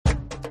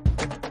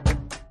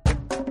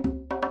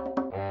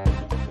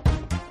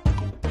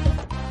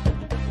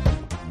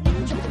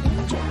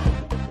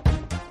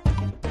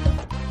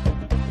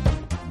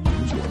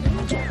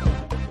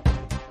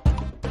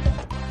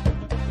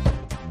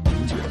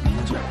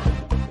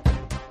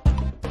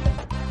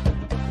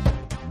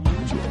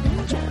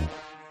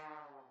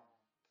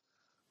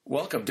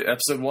Welcome to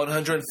episode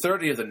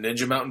 130 of the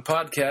Ninja Mountain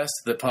Podcast,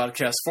 the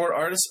podcast for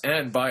artists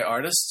and by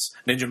artists.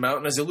 Ninja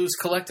Mountain is a loose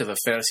collective of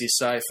fantasy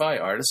sci-fi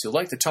artists who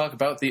like to talk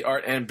about the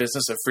art and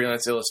business of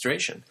freelance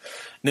illustration.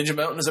 Ninja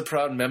Mountain is a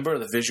proud member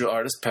of the Visual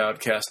Artist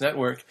Podcast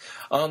Network.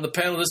 On the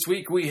panel this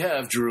week, we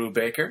have Drew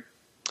Baker.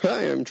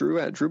 Hi, I'm Drew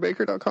at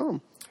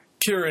drewbaker.com.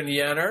 Kieran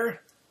Yanner.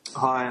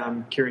 Hi,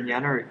 I'm Kieran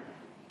Yanner at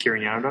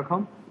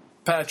kieranyanner.com.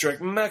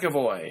 Patrick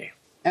McAvoy.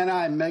 And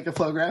I'm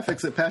Megaflow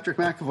Graphics at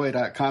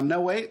patrickmcavoy.com.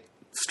 No, wait.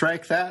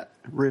 Strike that.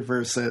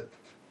 Reverse it.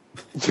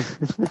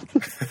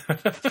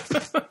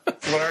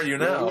 What are you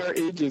now? We're our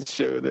ages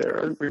show there,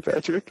 aren't we,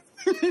 Patrick?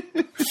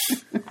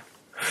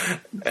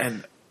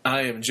 And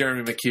I am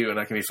Jeremy McHugh, and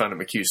I can be found at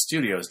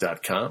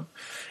mchugstudios.com.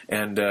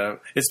 And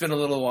it's been a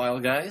little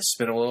while, guys. It's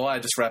been a little while. I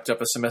just wrapped up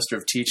a semester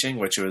of teaching,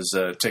 which was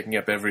taking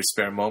up every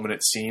spare moment,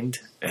 it seemed.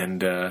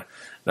 And now,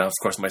 of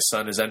course, my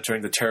son is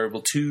entering the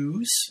terrible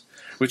twos,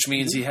 which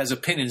means he has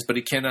opinions, but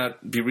he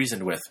cannot be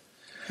reasoned with.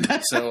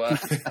 So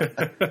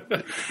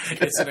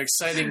it's an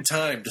exciting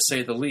time, to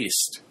say the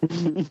least.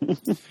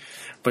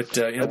 But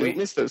I don't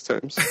miss those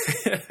times.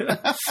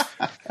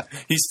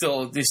 he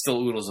still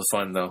oodles of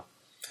fun, though.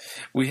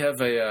 We got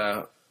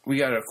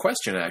a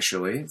question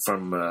actually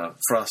from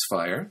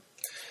Frostfire,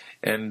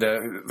 and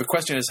the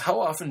question is: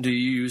 how often do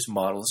you use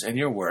models in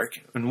your work,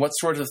 and what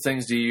sorts of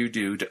things do you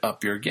do to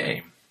up your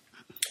game?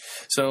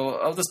 So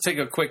I'll just take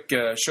a quick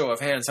show of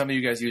hands. How many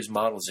of you guys use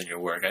models in your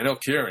work? I know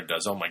Kieran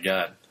does. Oh my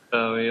God!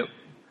 Oh, yep.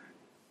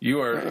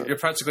 You're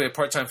practically a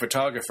part-time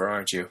photographer,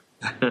 aren't you?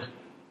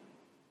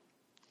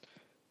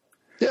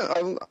 Yeah,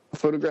 I'm a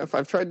photograph.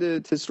 I've tried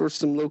to source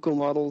some local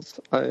models.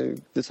 I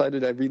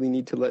decided I really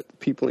need to let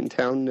people in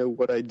town know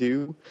what I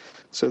do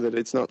so that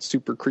it's not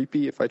super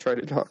creepy if I try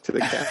to talk to the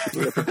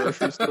cashier at the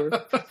grocery store.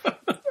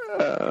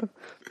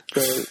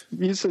 But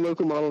use some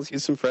local models,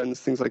 use some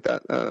friends, things like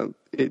that.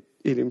 It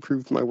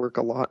improved my work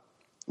a lot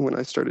when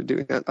I started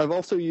doing that. I've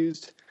also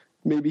used...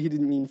 Maybe he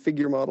didn't mean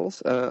figure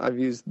models. I've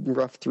used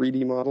rough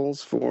 3D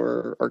models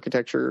for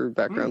architecture,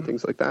 background,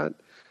 things like that.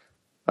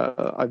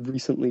 I've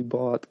recently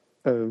bought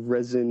a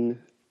resin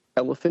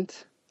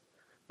elephant,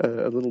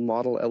 a little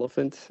model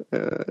elephant,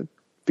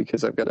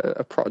 because I've got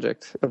a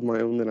project of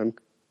my own that I'm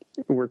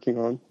working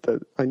on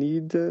that I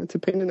need to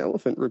paint an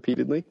elephant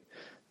repeatedly.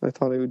 I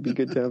thought it would be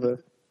good to have a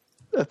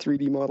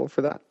 3D model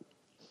for that.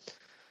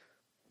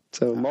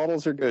 So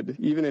models are good,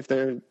 even if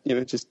they're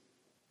just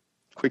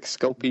quick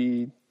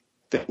sculpey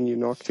thing you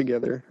knock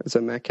together as a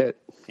maquette.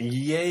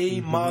 Yay,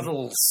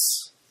 models.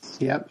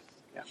 Yep.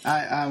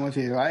 I'm with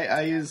you.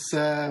 I use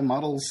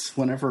models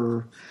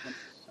whenever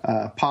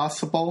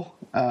possible.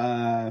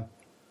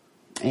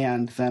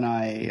 And then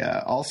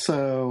I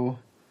also...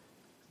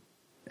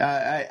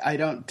 I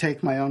don't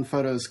take my own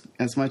photos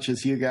as much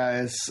as you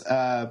guys,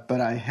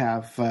 but I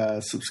have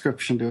a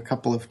subscription to a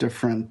couple of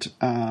different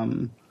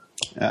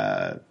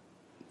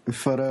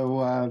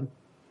photo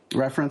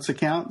reference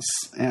accounts,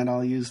 and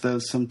I'll use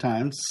those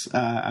sometimes.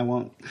 I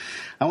won't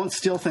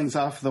steal things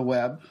off the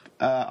web,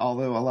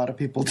 although a lot of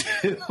people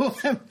do.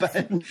 But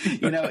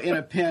in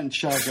a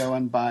pinch, I'll go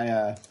and buy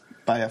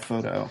a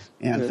photo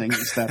and then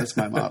use that as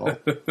my model.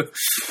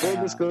 Full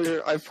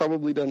disclosure, I've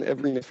probably done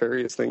every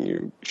nefarious thing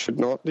you should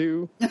not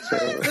do.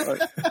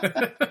 So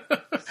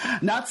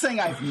Not saying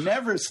I've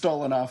never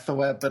stolen off the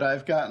web, but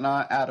I've gotten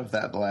out of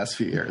that the last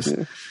few years.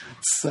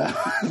 So.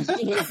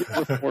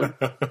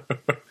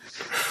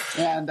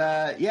 And,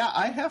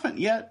 I haven't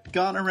yet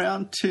gone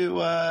around to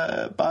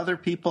bother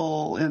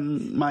people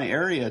in my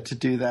area to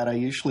do that. I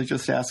usually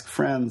just ask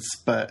friends,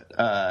 but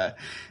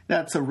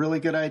that's a really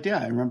good idea.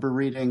 I remember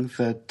reading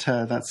that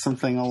that's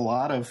something a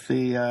lot of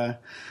the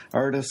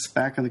artists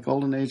back in the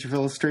golden age of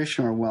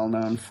illustration were well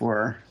known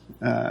for,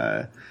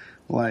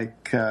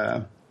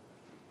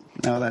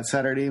 that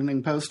Saturday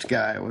Evening Post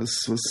guy was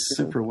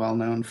super well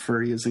known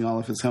for using all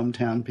of his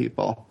hometown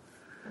people.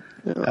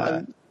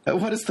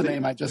 What is the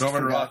name? I just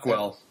Norman forgot.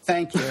 Rockwell.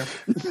 Thank you.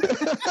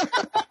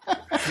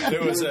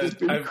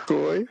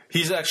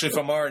 He's actually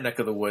from our neck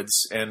of the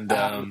woods, and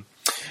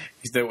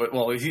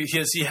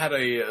he had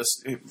a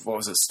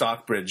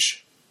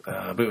Stockbridge.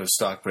 I believe it was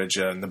Stockbridge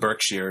in the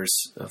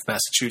Berkshires of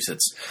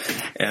Massachusetts,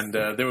 and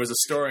there was a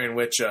story in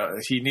which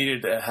he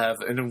needed to have,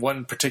 in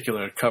one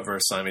particular cover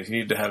assignment, he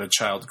needed to have a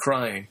child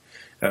crying,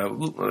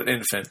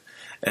 infant.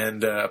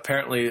 And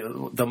apparently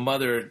the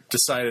mother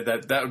decided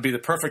that would be the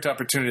perfect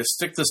opportunity to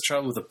stick this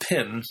child with a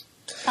pin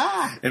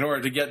in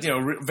order to get,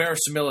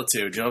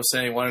 verisimilitude. You know what I'm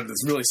saying? Wanted to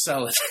really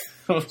sell it.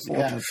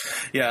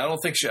 Yeah, I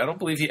don't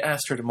believe he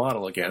asked her to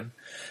model again.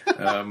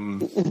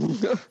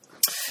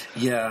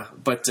 Yeah,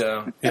 but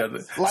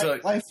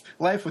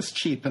life was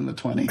cheap in the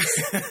 20s.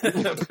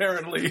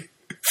 Apparently.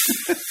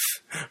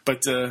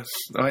 But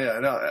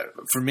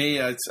for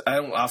me, I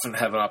don't often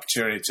have an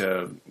opportunity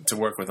to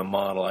work with a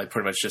model. I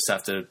pretty much just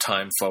have to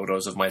time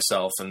photos of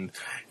myself, and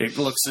it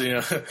looks,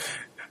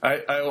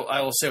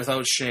 I will say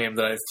without shame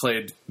that I've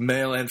played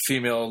male and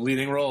female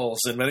leading roles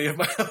in many of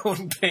my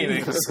own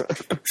paintings.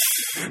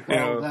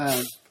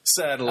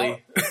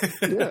 Sadly.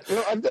 Yeah,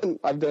 well,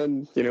 I've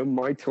done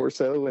my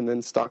torso and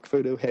then stock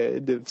photo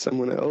head of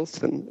someone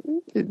else,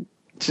 and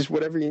just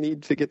whatever you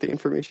need to get the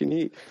information you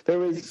need. There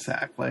was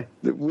Exactly.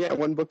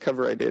 One book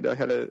cover I did. I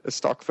had a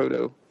stock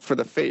photo for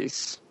the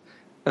face,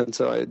 and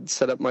so I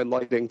set up my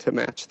lighting to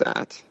match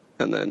that,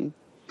 and then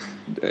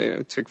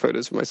took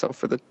photos of myself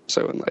for the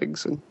torso and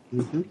legs, and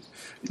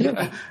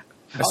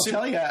I'll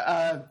tell you,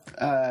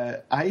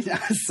 I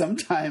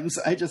sometimes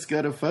I just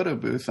go to photo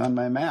booth on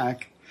my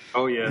Mac.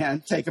 Oh, yeah.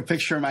 And take a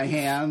picture of my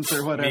hands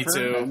or whatever. Me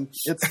too. And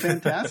it's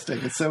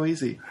fantastic. It's so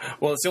easy.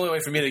 Well, it's the only way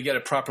for me to get a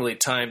properly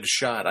timed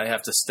shot. I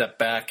have to step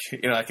back.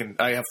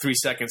 I have 3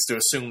 seconds to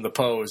assume the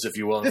pose, if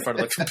you will, in front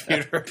of the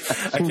computer.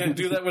 I can't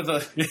do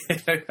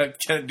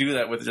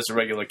that with just a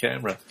regular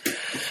camera.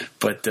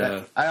 But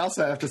I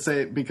also have to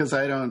say, because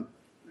I don't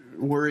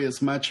worry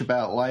as much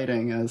about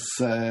lighting as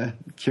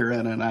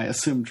Kieran and I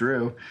assume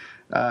Drew.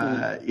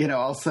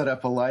 I'll set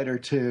up a light or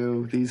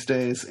two these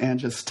days and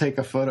just take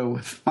a photo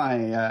with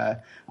my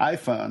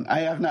iPhone. I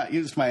have not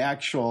used my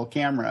actual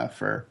camera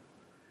for.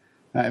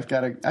 I've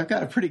got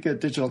a pretty good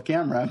digital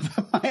camera,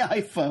 but my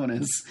iPhone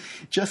is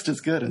just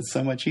as good and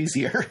so much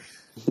easier.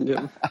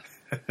 Yeah.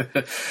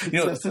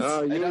 You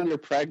and your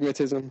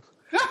pragmatism.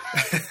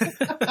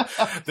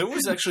 There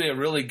was actually a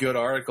really good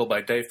article by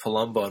Dave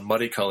Palumbo on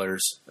Muddy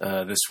Colors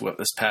this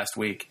past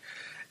week,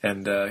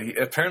 and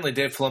apparently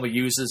Dave Palumbo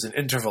uses an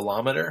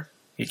intervalometer.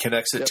 He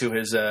connects it to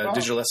his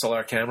digital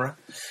SLR camera.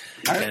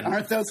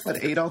 Aren't those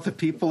what ate all the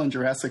people in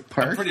Jurassic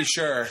Park? I'm pretty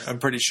sure.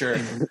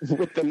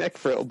 With the neck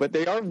frill, but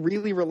they are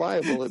really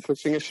reliable at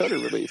pushing a shutter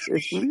release.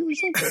 It's really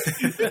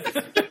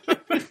something.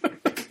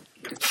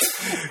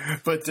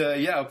 But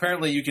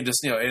apparently you can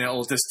just and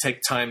it'll just take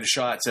timed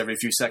shots every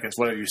few seconds,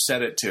 whatever you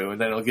set it to, and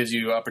then it'll give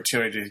you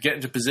opportunity to get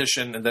into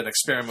position and then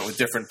experiment with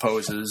different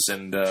poses,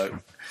 and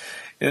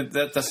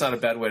that's not a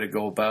bad way to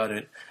go about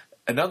it.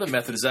 Another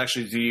method is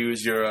actually to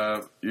use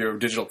your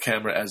digital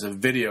camera as a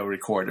video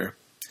recorder,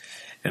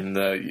 and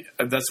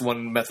that's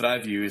one method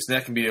I've used. And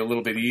that can be a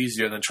little bit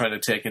easier than trying to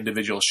take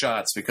individual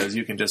shots, because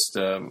you can just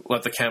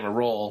let the camera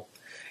roll,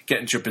 get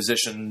into your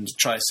position,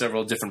 try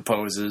several different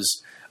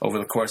poses over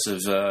the course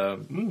of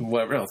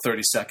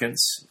 30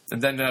 seconds,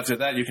 and then after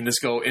that you can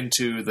just go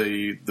into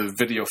the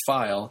video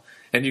file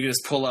and you can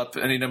just pull up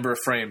any number of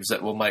frames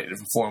that might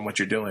inform what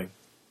you're doing,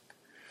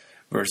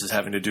 versus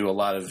having to do a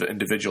lot of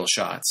individual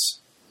shots.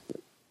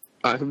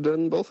 I have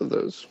done both of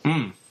those.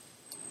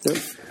 Yep.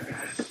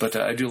 But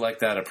I do like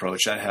that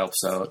approach. That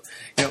helps out.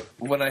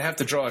 When I have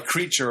to draw a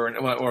creature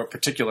or a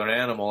particular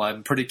animal,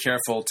 I'm pretty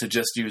careful to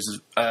just use.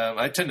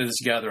 I tend to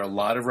just gather a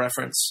lot of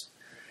reference,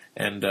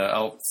 and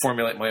I'll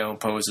formulate my own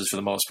poses for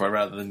the most part,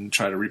 rather than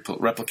try to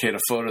replicate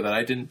a photo that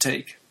I didn't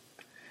take.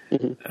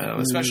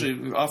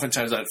 Especially,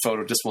 oftentimes that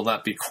photo just will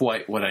not be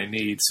quite what I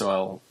need,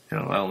 so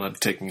I'll end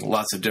up taking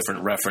lots of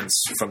different reference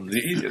from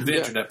the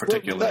internet,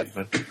 particularly.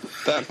 Well,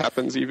 that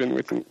happens even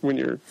when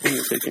you're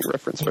taking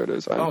reference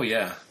photos.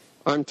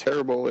 I'm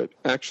terrible at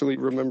actually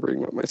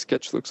remembering what my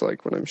sketch looks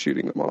like when I'm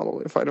shooting the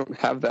model. If I don't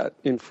have that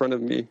in front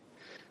of me,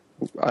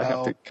 I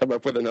have to come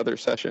up with another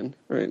session.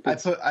 Right?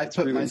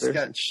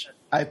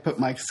 I put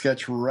my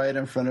sketch right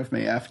in front of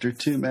me after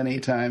too many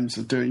times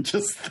of doing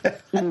just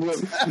that.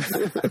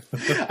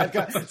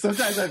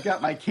 Sometimes I've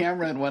got my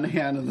camera in one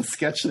hand and the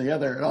sketch in the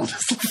other, and I'll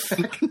just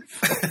think and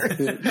forth.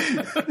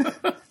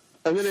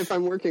 And then if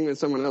I'm working with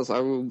someone else, I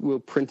will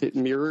print it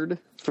mirrored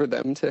for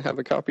them to have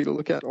a copy to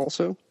look at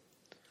also.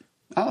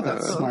 Oh,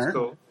 that's smart. That's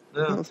cool.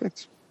 Yeah. Oh,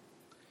 thanks.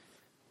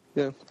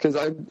 Yeah, because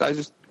I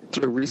just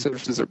throw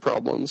resources at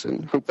problems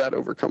and hope that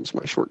overcomes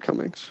my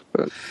shortcomings.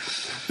 But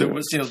there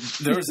was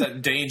that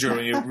danger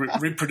when you're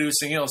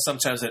reproducing.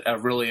 Sometimes a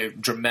really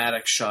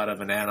dramatic shot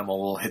of an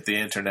animal will hit the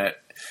internet,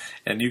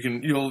 and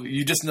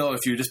you just know,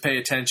 if you just pay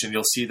attention,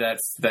 you'll see that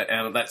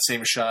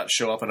same shot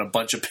show up in a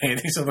bunch of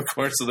paintings over the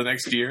course of the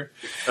next year.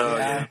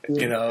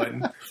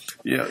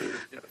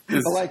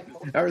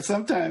 Or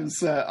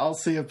sometimes I'll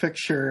see a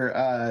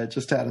picture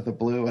just out of the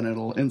blue, and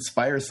it'll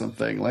inspire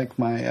something. Like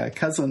my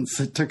cousins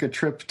took a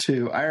trip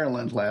to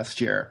Ireland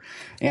last year,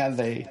 and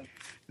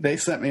they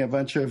sent me a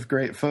bunch of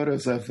great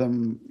photos of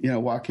them,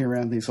 walking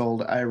around these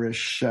old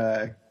Irish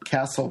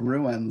castle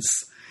ruins.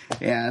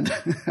 And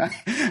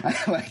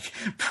I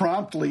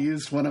promptly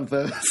used one of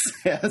those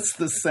as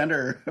the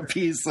center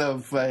piece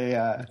of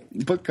a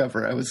book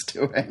cover I was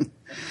doing.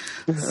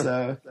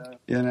 So,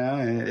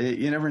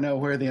 you never know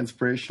where the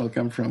inspiration will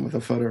come from with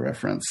a photo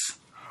reference.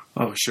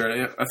 Oh,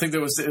 sure. I think it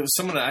was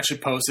someone that actually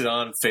posted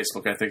on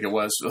Facebook, I think it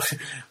was. So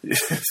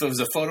it was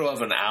a photo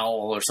of an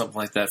owl or something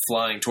like that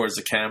flying towards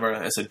the camera.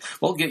 I said,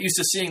 well, get used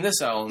to seeing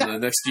this owl in the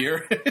next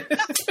year.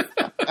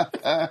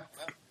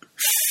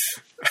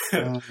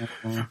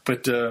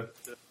 But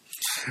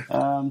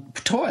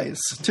toys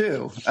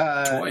too.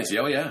 Toys,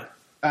 yeah.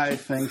 I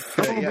think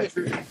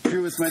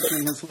Drew was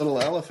mentioning his little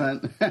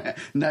elephant,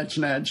 nudge,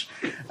 nudge,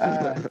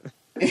 and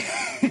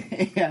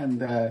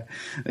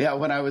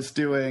when I was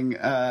doing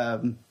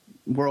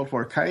World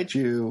War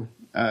Kaiju,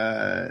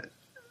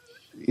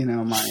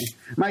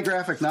 my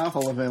graphic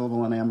novel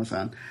available on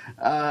Amazon.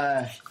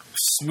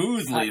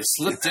 Smoothly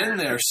slipped in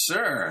there,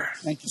 sir.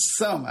 Thank you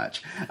so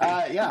much.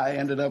 I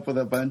ended up with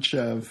a bunch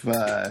of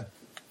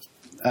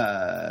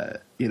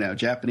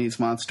Japanese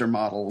monster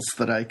models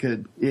that I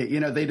could,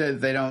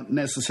 they don't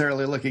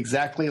necessarily look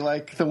exactly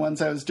like the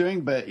ones I was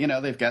doing, but,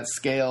 they've got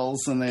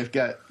scales and they've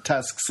got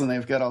tusks and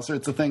they've got all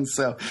sorts of things.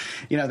 So,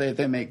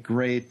 they make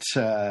great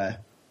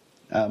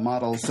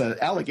models.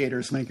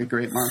 Alligators make a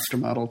great monster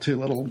model too,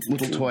 little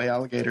toy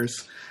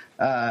alligators.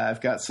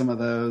 I've got some of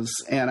those,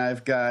 and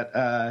I've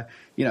got,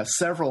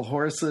 several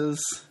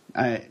horses.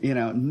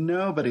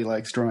 Nobody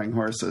likes drawing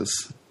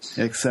horses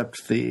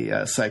except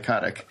the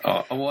psychotic.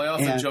 I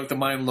often joke that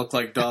mine look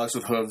like dogs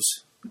with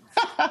hooves.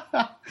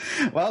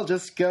 Well,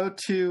 just go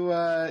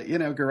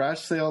to, garage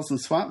sales and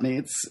swap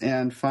meets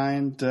and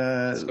find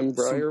some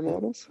Breyer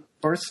models?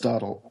 Horse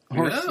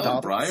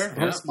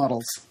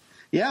models.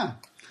 Yeah.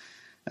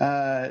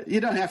 You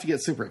don't have to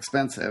get super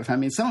expensive. I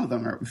mean, some of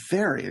them are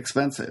very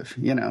expensive.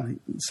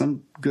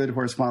 Some good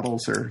horse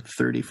models are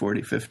 $30,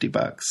 $40,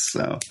 $50.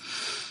 So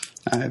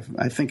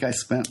I think I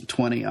spent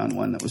 $20 on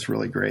one that was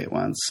really great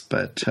once.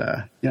 But,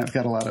 I've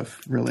got a lot of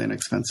really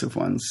inexpensive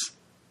ones.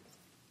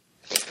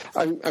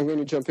 I'm going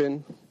to jump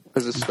in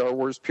as a Star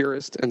Wars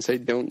purist and say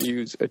don't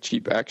use a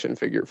cheap action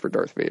figure for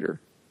Darth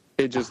Vader.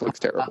 It just looks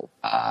terrible.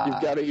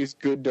 You've got to use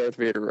good Darth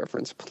Vader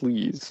reference,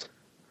 please.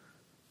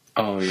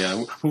 Oh,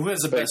 yeah. Who has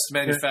the best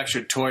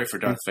manufactured toy for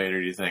Darth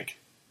Vader, do you think?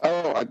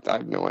 Oh, I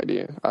have no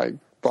idea. I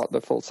bought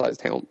the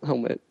full-sized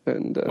helmet.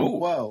 And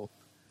whoa.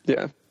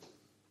 Yeah.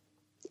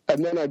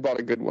 And then I bought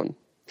a good one,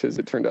 because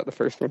it turned out the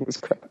first one was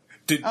crap.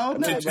 Did I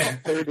bought a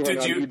third one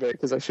on eBay,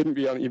 because I shouldn't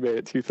be on eBay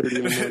at 2:30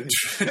 in the morning.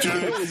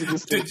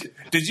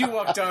 Did you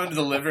walk down to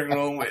the living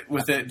room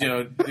with it,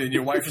 and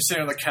your wife is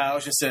sitting on the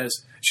couch and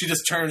she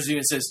just turns to you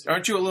and says,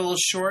 "Aren't you a little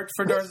short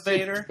for Darth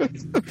Vader?" No,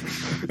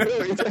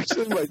 it's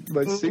actually my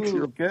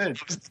 6-year-old good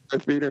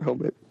Darth Vader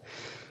helmet.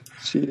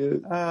 She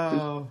is.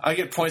 Oh. I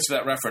get points for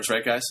that reference,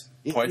 right, guys?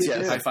 Points?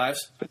 Yes. High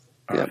fives?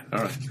 All Yeah.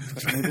 right.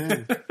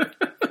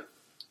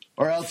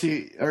 Or else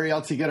you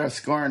get our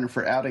scorn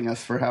for outing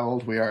us for how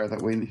old we are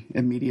that we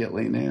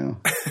immediately knew.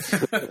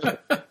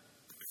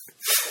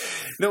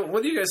 No,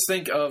 what do you guys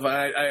think of?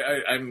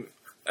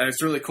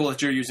 It's really cool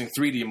that you're using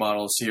 3D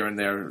models here and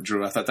there,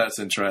 Drew. I thought that's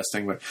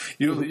interesting. But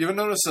you ever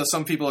notice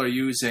some people are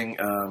using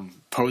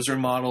poser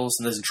models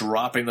and just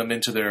dropping them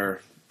into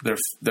their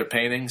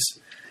paintings,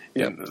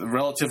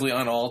 relatively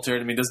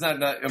unaltered.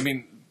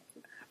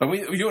 I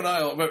mean, you and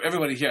I,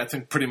 everybody here, I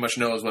think, pretty much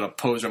knows what a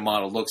poser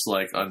model looks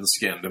like on the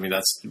skin. I mean,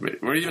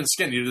 or even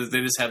skin.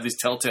 They just have these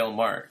telltale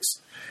marks.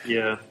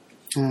 Yeah.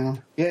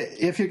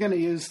 If you're going to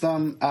use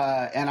them,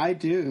 and I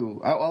do.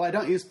 I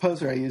don't use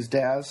Poser. I use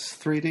Daz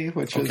 3D,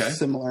 which is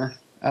similar.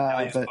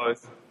 I use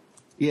both.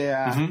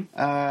 Yeah.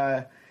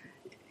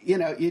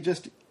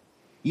 Mm-hmm.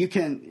 You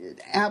can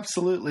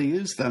absolutely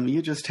use them.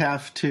 You just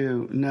have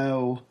to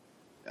know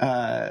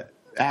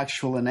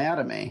actual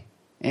anatomy,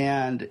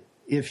 and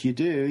if you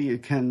do, you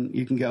can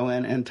go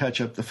in and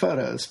touch up the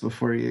photos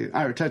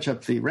or touch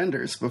up the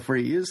renders before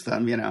you use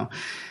them.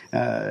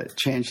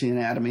 Change the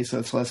anatomy so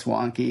it's less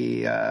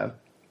wonky.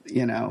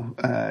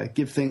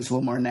 Give things a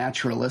little more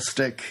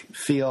naturalistic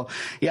feel.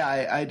 Yeah,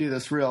 I do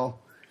this real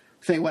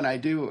thing when I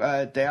do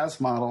a Daz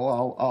model.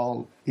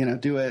 I'll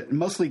do it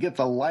mostly get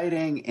the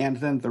lighting and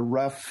then the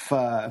rough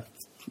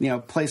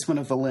placement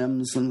of the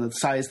limbs and the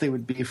size they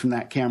would be from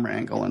that camera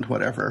angle and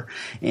whatever.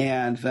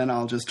 And then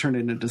I'll just turn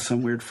it into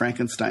some weird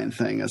Frankenstein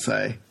thing as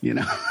I,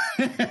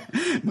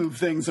 move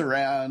things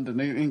around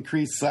and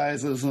increase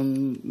sizes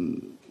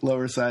and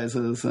lower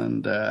sizes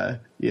and,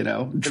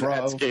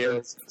 draw.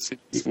 Scales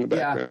in the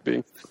background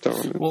being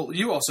done. Well,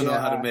 you also know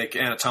how to make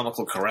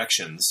anatomical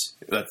corrections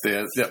that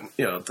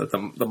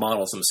the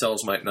models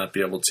themselves might not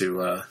be able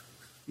to.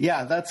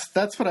 Yeah,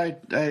 that's what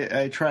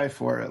I try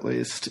for at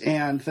least.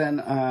 And then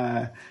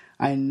I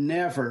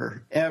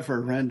never,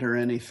 ever render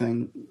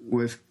anything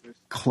with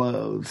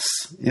clothes.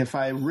 If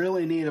I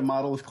really need a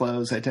model with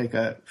clothes, I take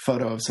a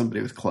photo of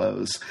somebody with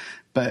clothes.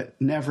 But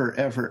never,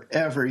 ever,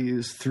 ever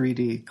use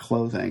 3D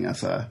clothing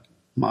as a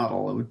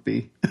model. It would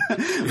be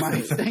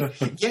my thing.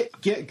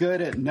 Get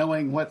good at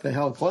knowing what the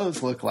hell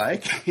clothes look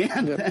like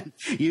and then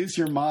use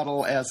your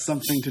model as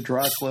something to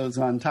draw clothes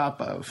on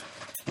top of.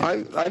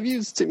 I've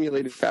used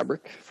simulated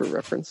fabric for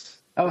reference.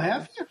 Oh,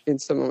 have you? In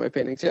some of my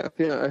paintings, yeah.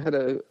 I had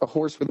a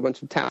horse with a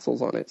bunch of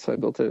tassels on it, so I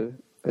built a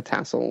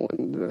tassel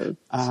and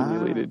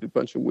simulated a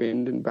bunch of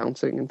wind and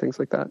bouncing and things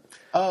like that.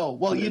 Oh,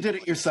 well, you did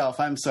it yourself.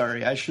 I'm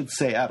sorry. I should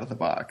say out of the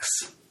box.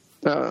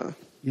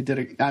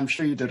 I'm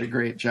sure you did a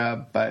great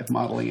job by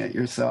modeling it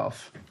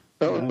yourself.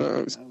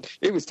 No,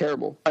 it was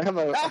terrible. I have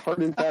a hard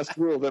and fast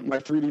rule that my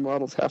 3D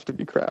models have to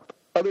be crap.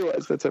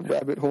 Otherwise, that's a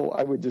rabbit hole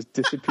I would just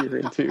disappear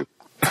into.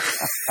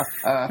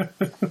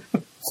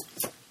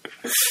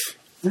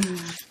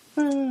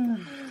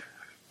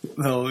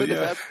 No,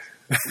 yeah.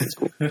 That's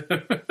cool.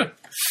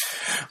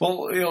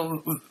 Well,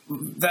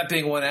 that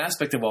being one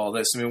aspect of all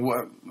this, I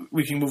mean,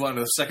 we can move on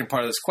to the second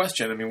part of this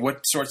question. I mean,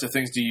 what sorts of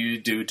things do you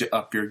do to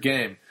up your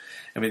game?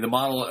 I mean, the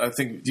model, I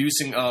think,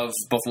 using of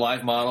both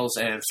live models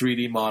and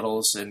 3D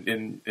models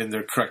in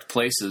their correct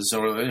places,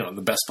 or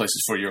the best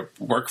places for your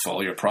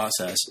workflow, your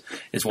process,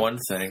 is one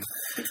thing.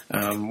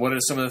 What are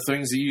some of the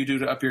things that you do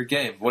to up your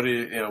game? What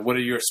are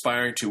you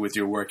aspiring to with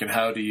your work, and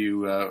how do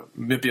you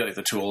manipulate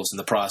the tools and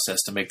the process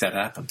to make that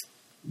happen?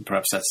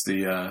 Perhaps that's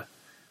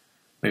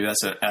maybe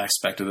that's an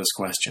aspect of this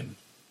question.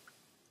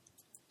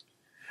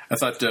 I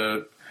thought,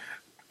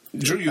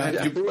 Drew,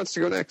 who wants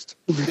to go next?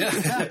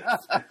 Yeah.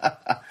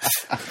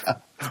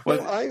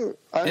 Well,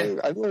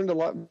 I've learned a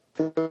lot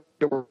from the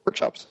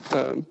workshops.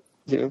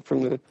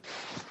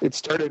 It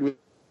started with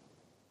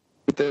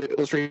the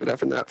illustration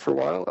after that for a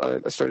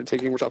while. I started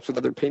taking workshops with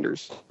other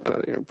painters,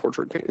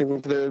 portrait painting.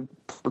 Went to the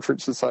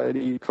Portrait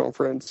Society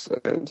conference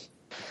and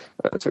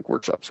took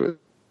workshops with.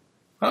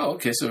 Oh,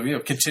 okay. So,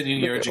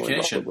 continuing your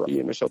education.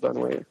 And Michelle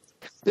Dunaway.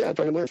 Yeah,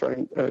 trying to learn,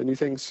 trying new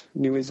things,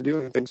 new ways of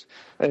doing things.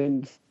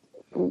 And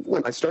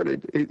when I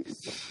started,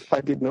 I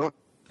did not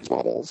use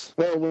models.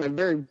 Well, when I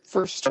very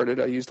first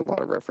started, I used a lot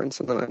of reference,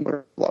 and then I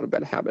learned a lot of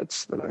bad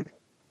habits that I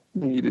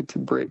needed to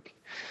break.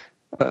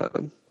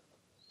 And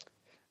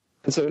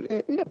so,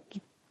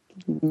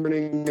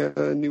 learning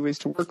new ways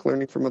to work,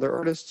 learning from other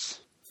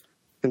artists,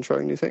 and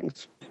trying new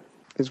things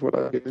is what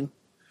I do.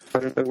 I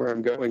don't know where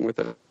I'm going with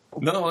it.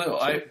 No,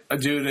 I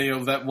do.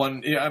 That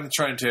one. Yeah, I'm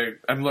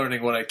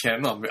learning what I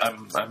can.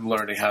 I'm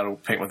learning how to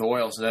paint with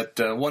oils. And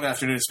that one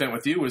afternoon spent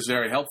with you was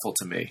very helpful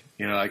to me.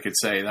 I could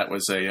say that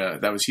was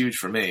huge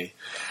for me.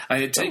 I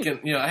had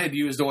I had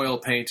used oil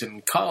paint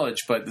in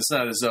college, but it's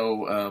not as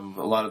though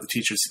a lot of the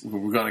teachers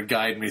were going to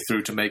guide me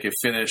through to make a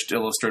finished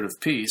illustrative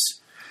piece,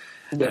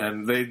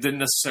 and they didn't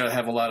necessarily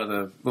have a lot of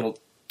the little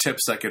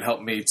tips that could help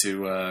me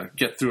to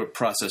get through a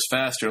process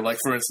faster. Like,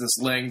 for instance,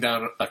 laying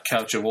down a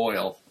couch of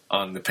oil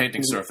on the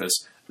painting surface.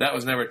 That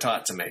was never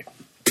taught to me.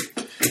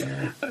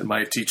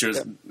 My teachers,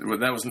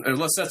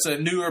 unless that's a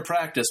newer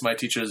practice, my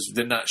teachers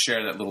did not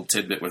share that little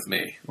tidbit with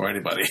me or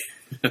anybody.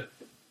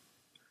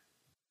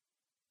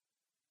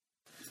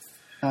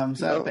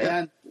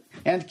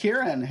 And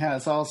Kieran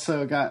has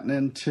also gotten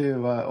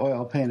into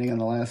oil painting in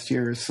the last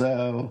year or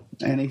so.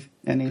 Anything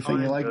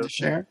you'd like to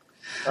share?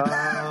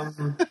 Not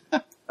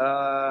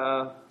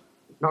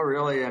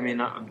really. I mean,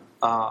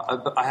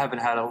 I haven't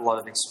had a lot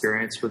of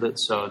experience with it,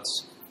 so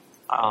it's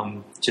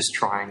just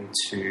trying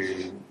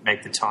to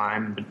make the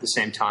time. But at the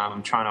same time,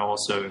 I'm trying to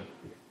also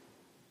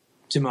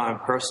do my own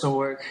personal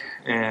work.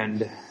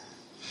 And,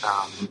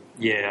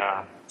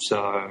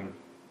 so,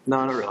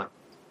 no, not really.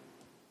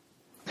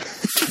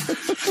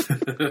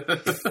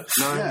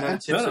 No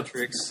tips or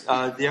tricks.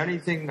 The only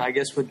thing, I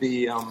guess, would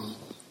be,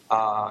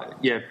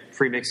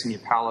 pre-mixing your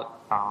palette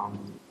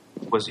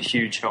was a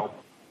huge help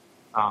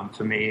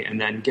for me. And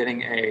then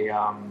getting a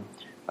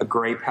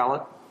gray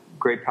palette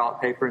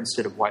paper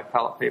instead of white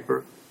palette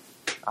paper.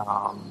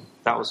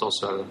 That was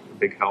also a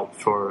big help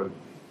for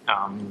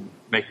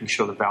making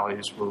sure the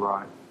values were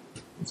right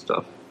and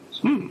stuff.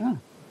 Yeah.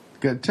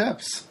 Good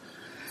tips.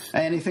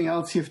 Anything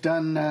else you've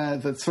done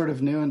that's sort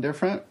of new and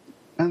different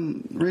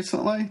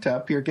recently to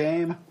up your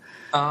game?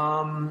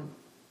 I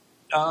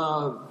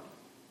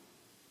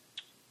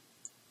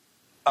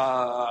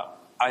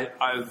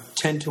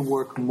tend to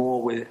work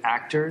more with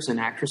actors and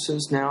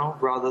actresses now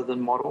rather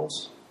than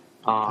models.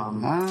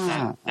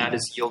 That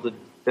has yielded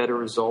better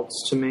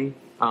results to me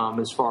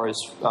as far as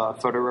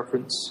photo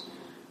reference.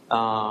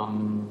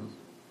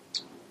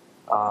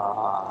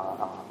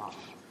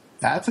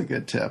 That's a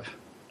good tip.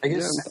 I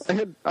guess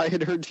I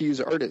had heard to use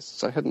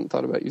artists. I hadn't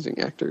thought about using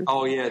actors.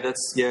 Oh yeah,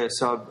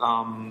 So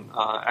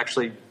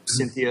actually,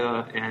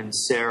 Cynthia and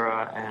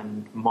Sarah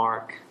and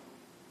Mark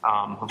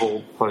have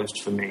all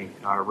posed for me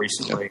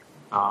recently.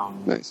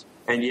 Nice.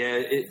 And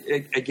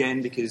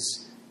again,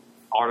 because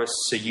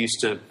artists are used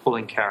to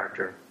pulling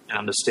character and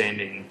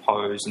understanding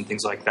pose and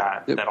things like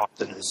that. That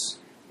often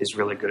is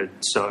really good.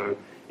 So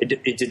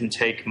it didn't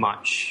take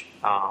much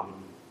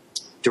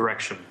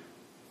direction.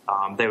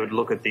 They would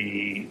look at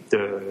the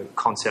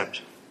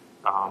concept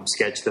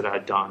sketch that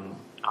I'd done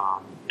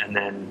and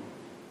then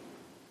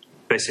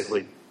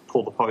basically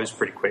pull the pose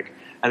pretty quick.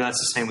 And that's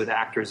the same with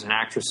actors and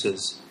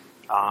actresses.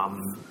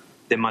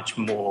 They're much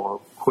more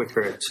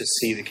quicker to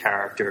see the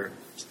character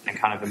and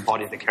kind of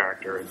embody the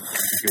character and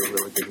do a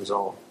really good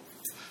result.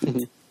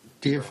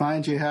 Do you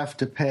find you have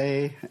to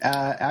pay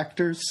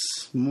actors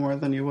more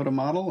than you would a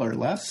model or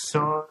less?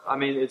 No, I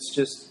mean, it's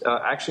just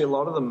actually a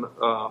lot of them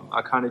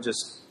are kind of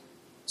just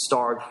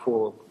starved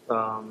for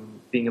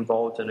being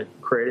involved in a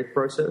creative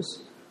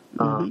process.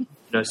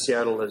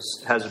 Seattle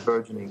has a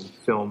burgeoning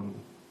film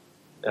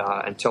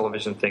and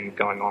television thing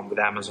going on with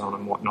Amazon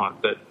and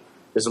whatnot, but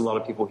there's a lot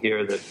of people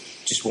here that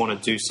just want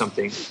to do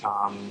something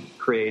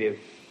creative.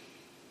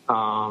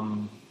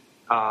 But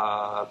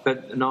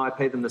no, I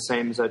pay them the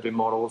same as I do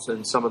models,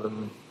 and some of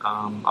them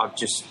I've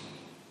just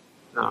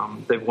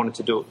they've wanted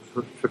to do it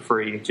for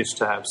free just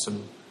to have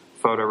some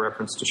photo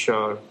reference to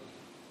show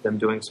them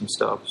doing some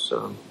stuff.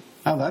 So,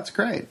 oh, that's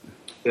great.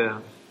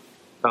 Yeah.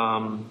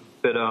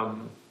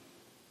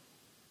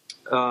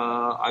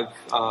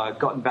 I've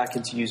gotten back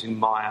into using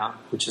Maya,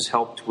 which has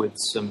helped with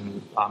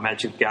some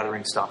Magic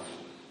Gathering stuff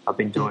I've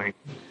been doing.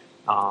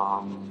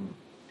 I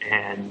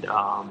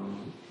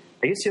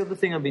guess the other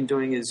thing I've been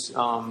doing is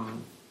I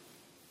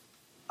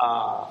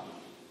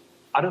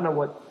don't know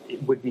what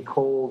it would be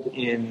called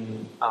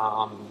in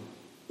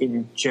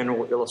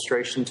general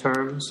illustration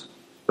terms,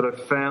 but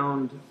I've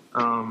found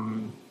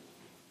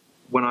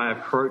when I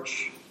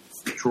approach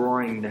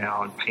drawing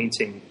now and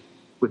painting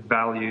with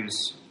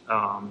values,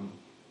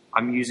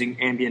 I'm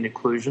using ambient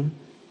occlusion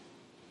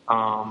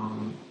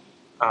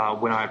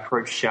when I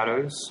approach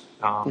shadows,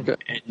 Okay.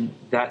 and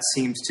that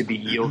seems to be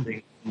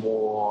yielding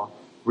more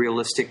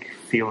realistic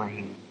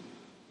feeling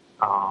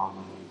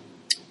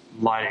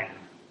lighting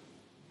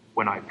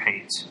when I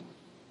paint.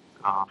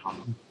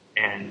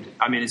 And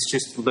I mean, it's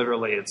just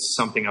literally, it's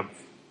something I've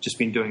just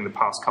been doing the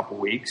past couple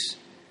of weeks,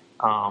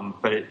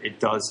 but it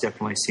does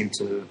definitely seem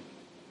to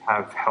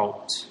have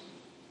helped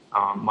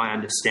my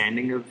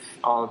understanding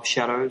of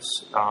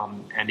shadows,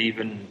 and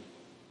even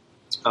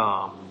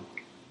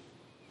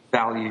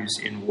values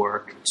in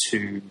work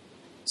to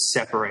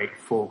separate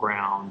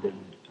foreground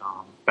and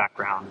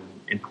background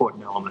and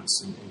important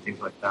elements and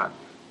things like that.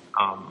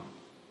 I've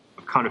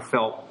kind of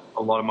felt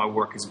a lot of my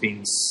work has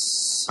been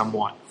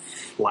somewhat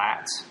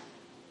flat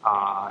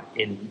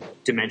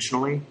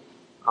dimensionally,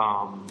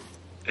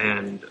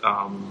 and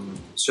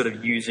sort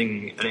of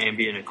using an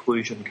ambient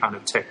occlusion kind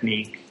of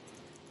technique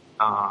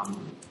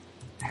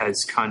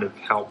has kind of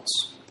helped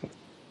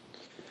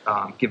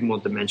give more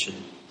dimension.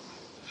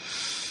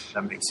 If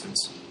that makes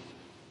sense.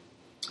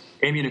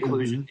 Ambient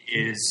occlusion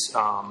is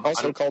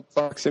Also called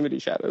proximity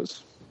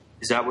shadows.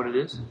 Is that what it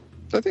is?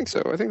 I think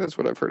so. I think that's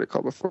what I've heard it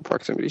called before,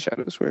 proximity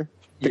shadows, where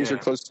things are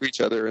close to each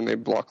other and they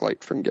block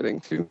light from getting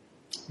to.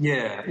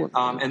 Yeah,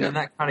 and then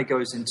that kind of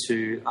goes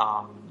into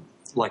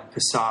like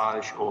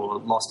passage or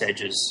lost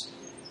edges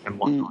and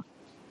whatnot.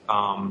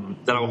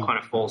 That all kind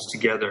of falls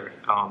together.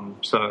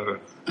 So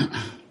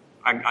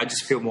I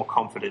just feel more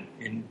confident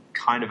in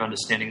kind of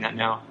understanding that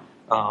now.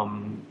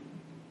 Going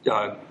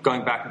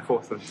back and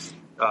forth with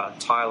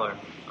Tyler,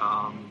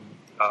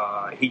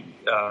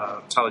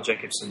 Tyler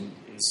Jacobson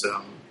is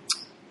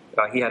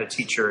he had a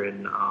teacher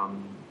in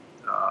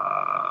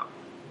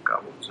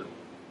what was it?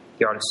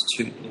 The Art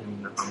Institute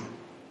in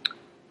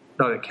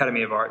the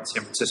Academy of Art in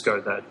San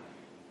Francisco. That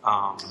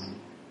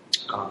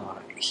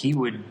he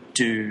would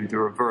do the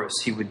reverse.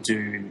 He would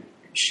do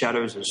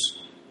shadows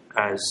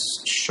as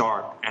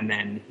sharp, and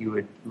then he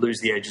would lose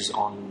the edges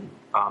on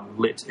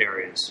lit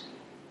areas,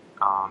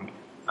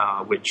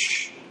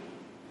 which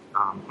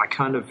I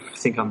kind of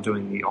think I'm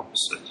doing the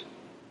opposite.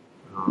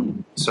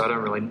 So I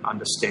don't really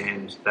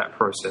understand that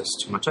process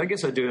too much. I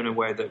guess I do in a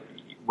way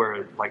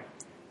where like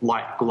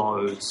light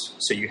glows,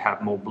 so you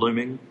have more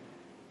blooming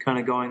kind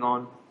of going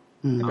on.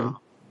 Mm-hmm.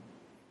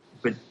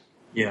 But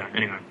yeah,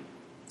 anyway.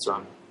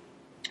 So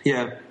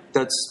yeah,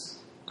 that's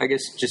I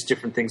guess just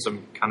different things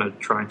I'm kind of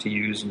trying to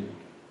use and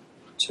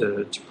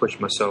to push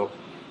myself.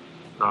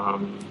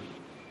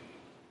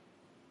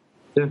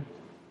 Yeah.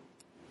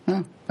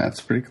 Oh,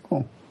 that's pretty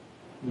cool.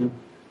 Yeah.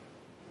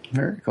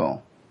 Very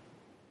cool.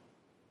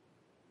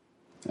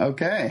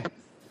 Okay.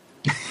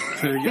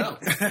 There you go.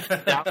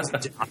 That was a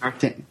downer.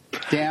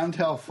 Damned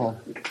helpful.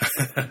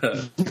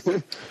 Well,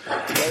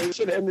 we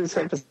should end this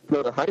episode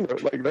on a high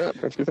note like that,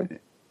 don't you think?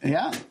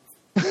 Yeah.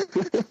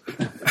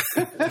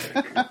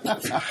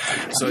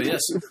 So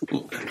yes,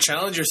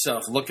 challenge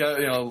yourself. Look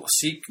out,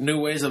 seek new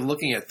ways of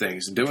looking at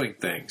things, doing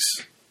things.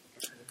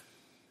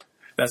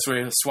 That's where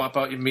you swap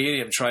out your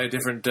medium, try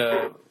different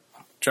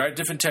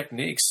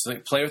techniques,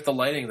 like play with the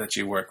lighting that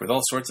you work with,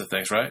 all sorts of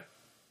things, right?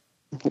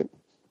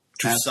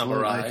 To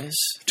summarize,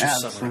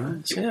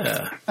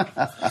 yeah.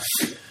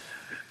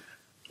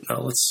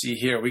 Now let's see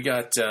here. We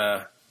got.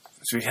 Do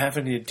we have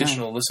any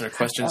additional listener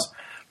questions?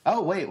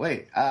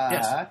 Wait.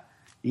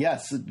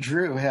 Yes,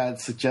 Drew had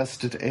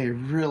suggested a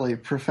really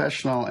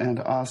professional and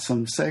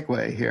awesome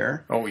segue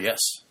here. Oh, yes.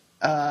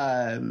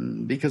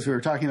 Because we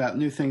were talking about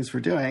new things we're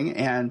doing,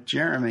 and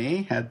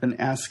Jeremy had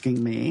been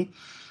asking me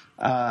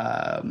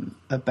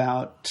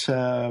about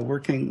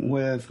working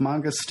with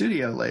Manga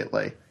Studio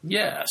lately.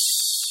 Yes.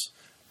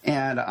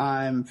 And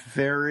I'm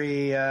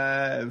very,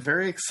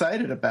 very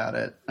excited about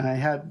it. I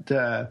had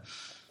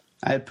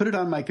put it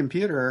on my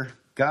computer,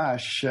 I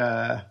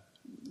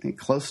think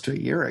close to a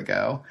year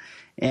ago,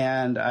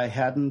 and I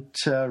hadn't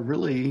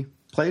really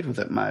played with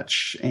it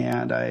much.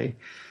 And I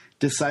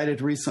decided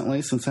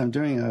recently, since I'm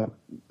doing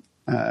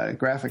a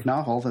graphic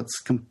novel that's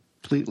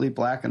completely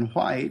black and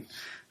white,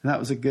 that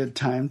was a good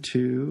time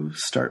to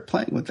start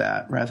playing with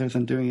that rather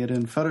than doing it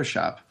in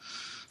Photoshop.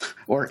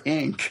 Or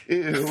ink.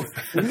 Ew.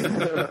 Who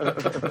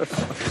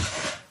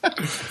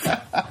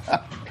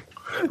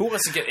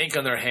wants to get ink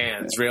on their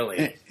hands,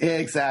 really?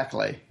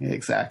 Exactly.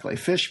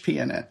 Fish pee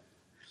in it.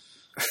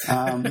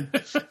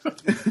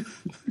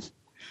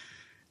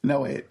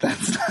 No, wait,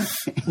 that's not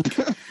ink.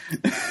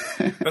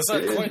 That's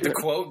not quite the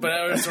quote,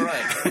 but that's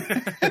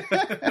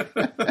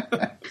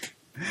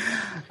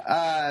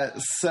right.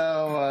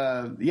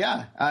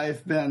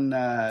 I've been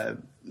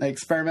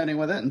experimenting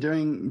with it and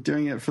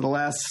doing it for the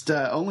last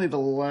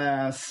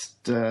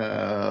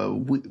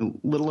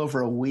little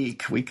over a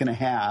week and a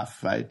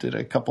half. I did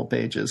a couple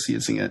pages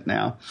using it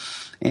now,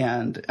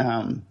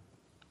 and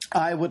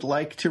I would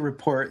like to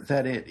report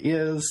that it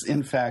is,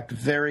 in fact,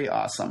 very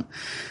awesome.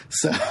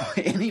 So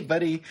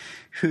anybody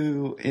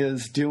who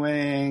is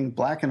doing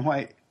black and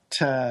white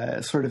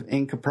sort of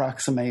ink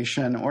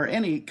approximation or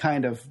any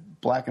kind of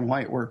black and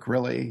white work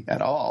really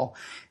at all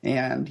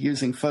and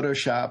using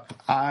Photoshop,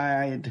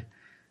 I'd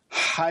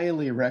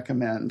highly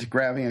recommend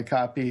grabbing a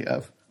copy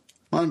of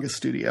Manga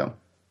Studio.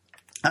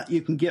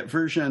 You can get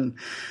version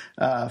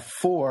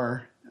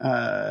 4.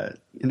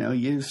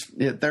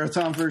 It's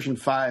on version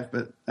 5,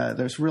 but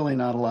there's really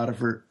not a lot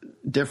of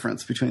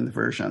difference between the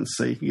versions.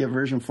 So you can get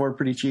version 4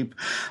 pretty cheap.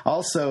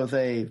 Also,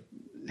 they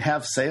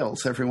have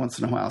sales every once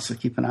in a while, so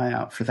keep an eye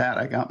out for that.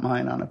 I got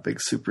mine on a big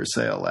super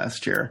sale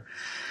last year.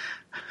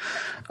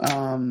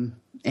 And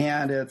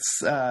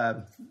it's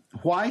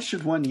why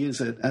should one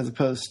use it as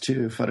opposed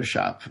to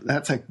Photoshop?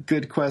 That's a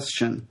good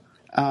question.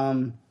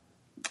 Who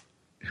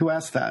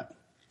asked that?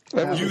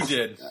 You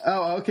did.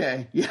 Oh,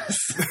 okay. Yes.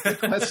 Good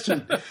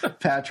question,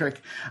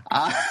 Patrick.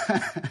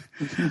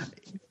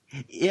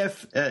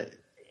 If,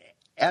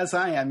 as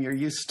I am, you're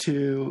used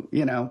to,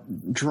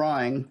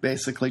 drawing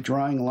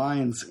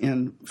lines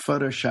in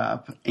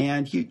Photoshop,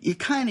 and you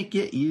kind of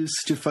get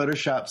used to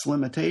Photoshop's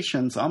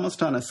limitations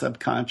almost on a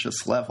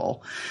subconscious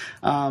level.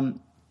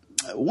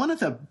 One of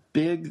the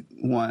big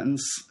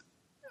ones,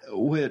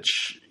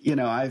 which,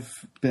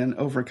 I've been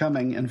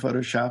overcoming in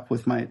Photoshop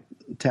with my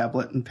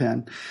tablet and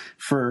pen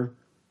for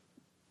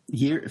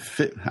years.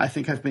 I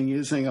think I've been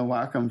using a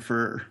Wacom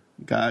for,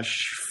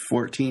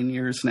 14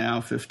 years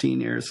now,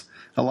 15 years,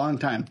 a long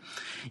time.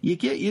 You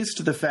get used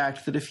to the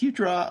fact that if you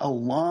draw a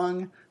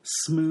long,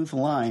 smooth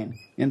line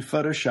in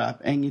Photoshop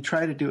and you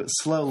try to do it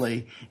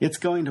slowly, it's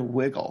going to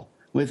wiggle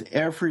with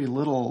every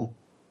little,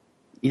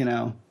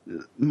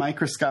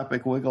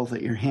 microscopic wiggle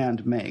that your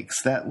hand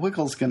makes. That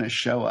wiggle's going to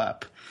show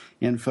up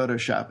in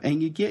Photoshop.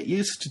 And you get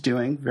used to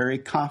doing very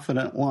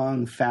confident,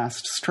 long,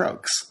 fast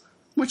strokes,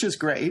 which is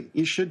great.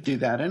 You should do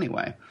that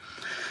anyway.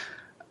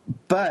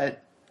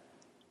 But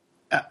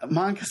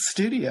Manga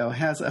Studio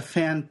has a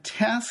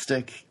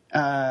fantastic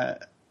line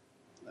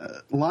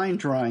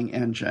drawing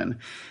engine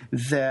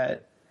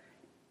that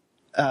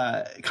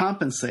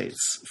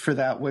compensates for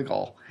that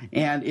wiggle.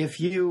 And if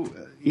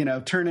you,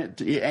 turn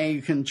it, and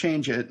you can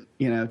change it,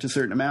 to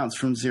certain amounts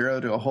from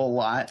 0 to a whole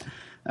lot,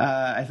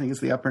 I think is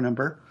the upper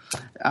number.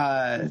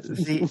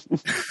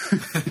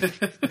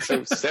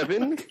 So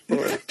 7?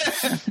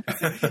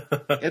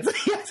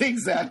 Yes,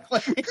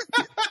 exactly.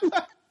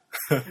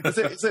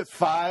 Is it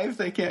 5?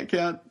 They can't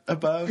count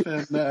above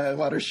and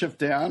water shift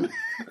down.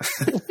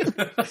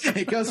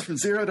 It goes from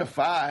 0 to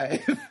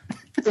 5.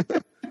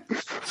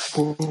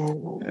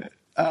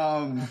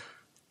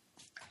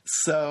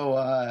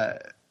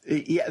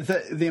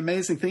 The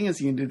amazing thing is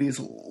you can do these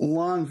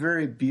long,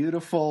 very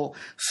beautiful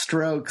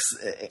strokes,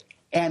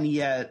 and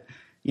yet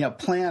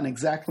plan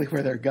exactly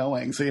where they're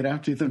going, so you don't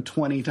have to do them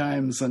 20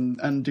 times and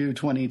undo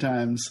 20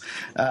 times.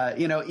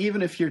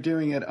 Even if you're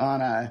doing it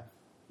on a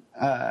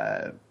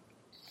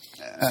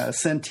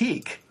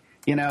Cintiq,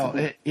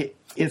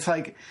 it's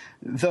like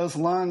those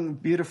long,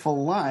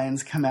 beautiful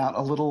lines come out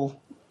a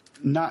little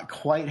not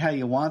quite how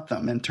you want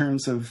them in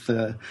terms of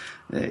the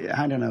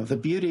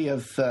beauty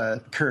of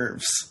the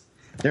curves.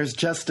 There's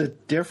just a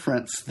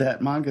difference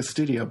that Manga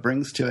Studio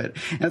brings to it.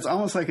 And it's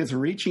almost like it's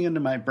reaching into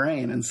my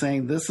brain and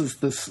saying, this is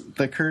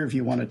the curve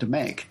you wanted to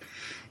make.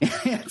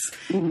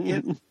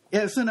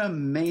 It's an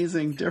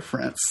amazing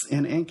difference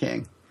in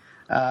inking.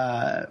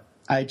 I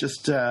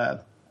just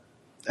think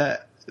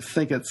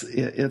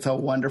it's a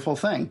wonderful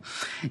thing.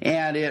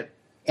 And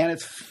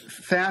it's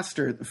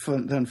faster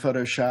than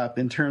Photoshop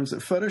in terms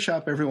of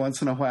Photoshop. Every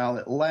once in a while,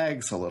 it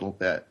lags a little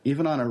bit.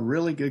 Even on a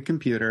really good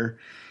computer,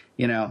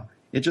 you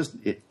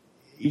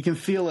can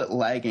feel it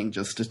lagging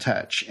just a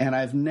touch. And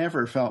I've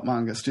never felt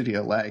Manga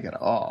Studio lag at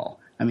all.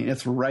 I mean,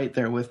 it's right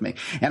there with me.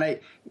 And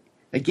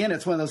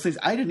it's one of those things,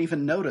 I didn't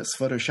even notice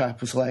Photoshop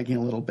was lagging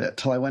a little bit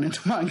till I went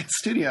into Manga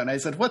Studio and I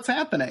said, what's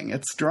happening?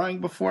 It's drawing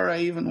before I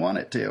even want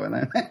it to.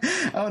 And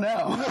oh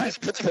no.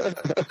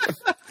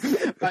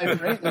 My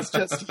brain was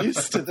just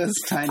used to this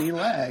tiny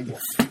lag.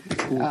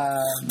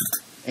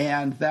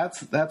 And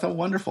that's a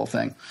wonderful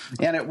thing.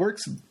 And it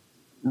works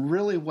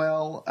really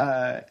well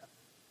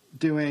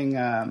doing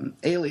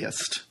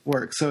aliased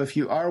work. So if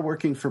you are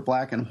working for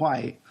black and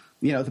white,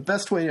 the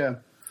best way to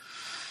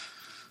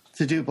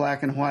do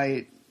black and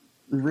white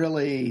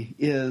really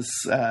is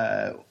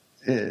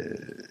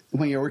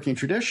when you're working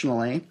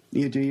traditionally,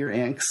 you do your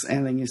inks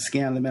and then you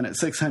scan them in at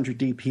 600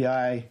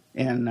 DPI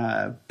in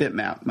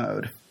bitmap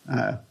mode.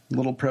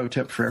 Little pro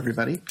tip for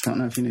everybody. Don't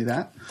know if you knew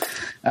that.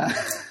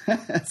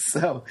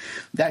 So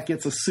that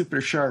gets a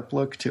super sharp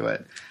look to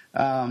it.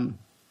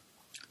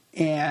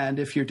 And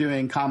if you're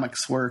doing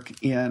comics work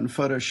in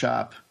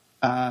Photoshop,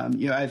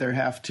 you either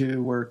have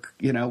to work,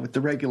 with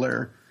the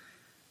regular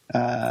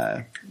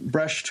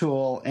brush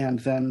tool and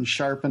then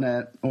sharpen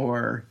it,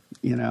 or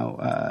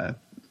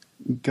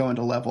go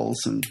into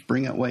levels and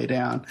bring it way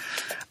down.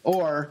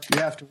 Or you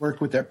have to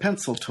work with their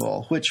pencil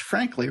tool, which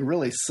frankly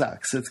really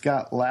sucks. It's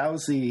got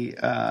lousy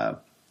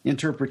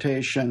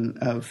interpretation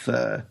of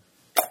the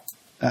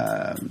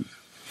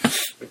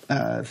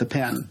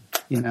pen,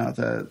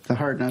 the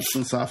hardness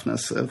and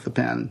softness of the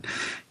pen.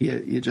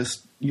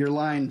 Your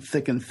line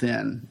thick and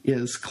thin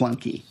is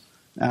clunky.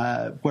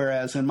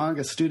 Whereas in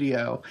Manga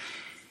Studio,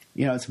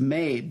 it's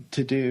made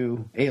to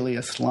do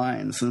aliased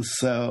lines, and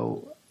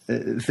so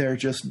they're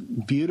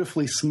just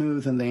beautifully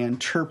smooth, and they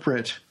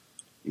interpret,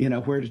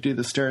 where to do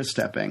the stair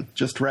stepping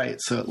just right.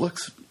 So it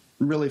looks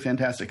really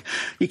fantastic.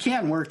 You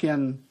can work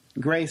in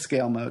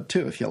grayscale mode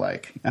too, if you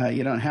like.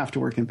 You don't have to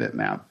work in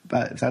bitmap,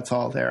 but that's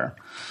all there.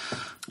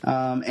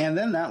 And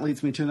then that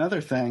leads me to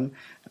another thing.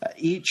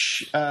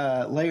 Each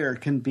layer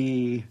can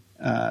be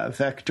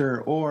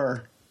vector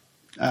or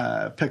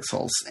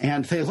pixels,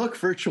 and they look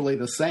virtually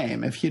the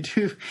same. If you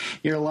do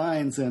your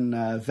lines in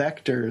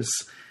vectors,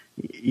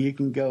 you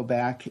can go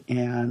back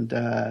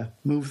and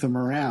move them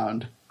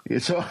around.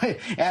 So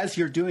as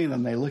you're doing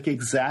them, they look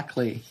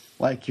exactly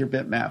like your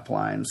bitmap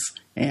lines,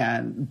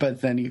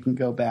 but then you can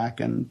go back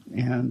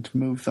and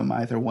move them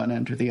either one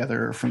end or the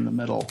other, or from the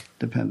middle,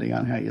 depending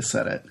on how you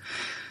set it.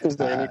 Is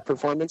there any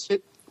performance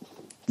hit?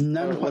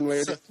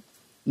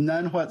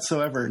 None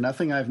whatsoever.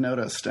 Nothing I've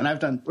noticed. And I've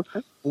done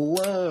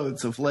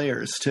loads of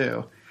layers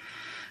too.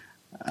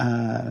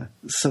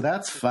 So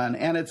that's fun.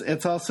 And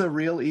it's also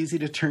real easy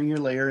to turn your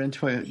layer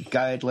into a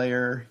guide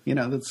layer,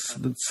 that's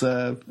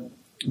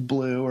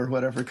blue or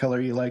whatever color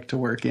you like to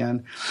work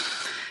in.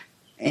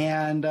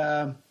 And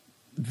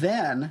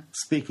then,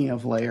 speaking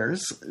of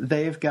layers,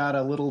 they've got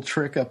a little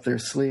trick up their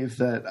sleeve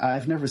that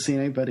I've never seen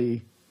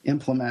anybody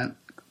implement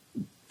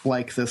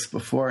like this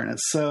before, and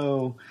it's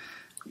so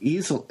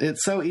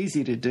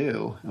easy to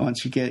do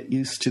once you get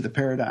used to the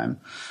paradigm.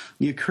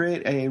 You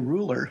create a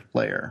ruler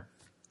layer,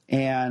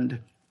 and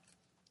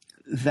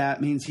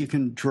that means you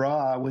can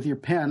draw with your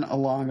pen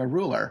along a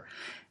ruler,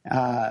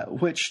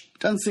 which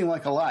doesn't seem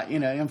like a lot.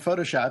 In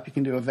Photoshop, you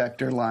can do a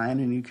vector line,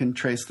 and you can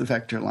trace the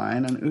vector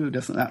line, and ooh,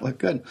 doesn't that look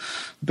good?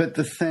 But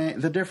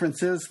the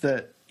difference is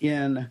that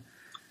in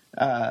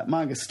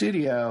Manga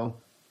Studio,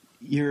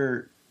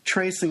 you're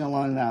tracing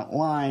along that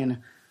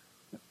line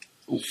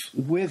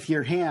with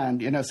your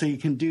hand, so you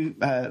can do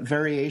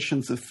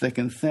variations of thick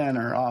and thin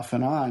or off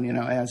and on,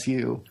 as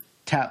you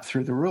tap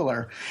through the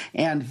ruler.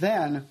 And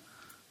then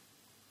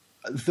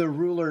the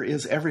ruler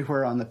is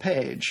everywhere on the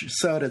page.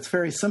 So at its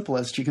very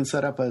simplest, you can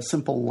set up a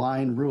simple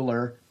line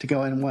ruler to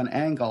go in one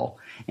angle,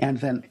 and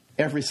then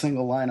every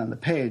single line on the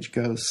page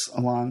goes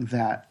along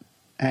that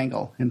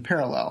angle in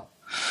parallel.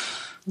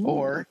 Ooh.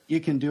 Or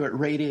you can do it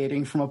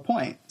radiating from a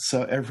point,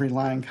 so every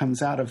line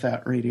comes out of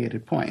that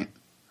radiated point.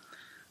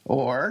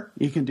 Or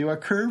you can do a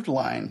curved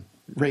line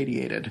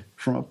radiated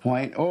from a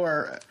point,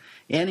 or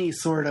any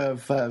sort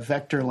of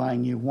vector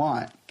line you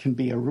want can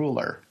be a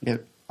ruler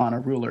on a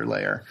ruler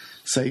layer.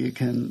 So you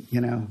can,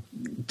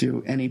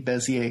 do any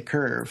Bezier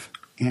curve,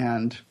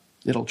 and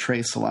it'll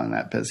trace along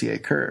that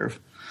Bezier curve.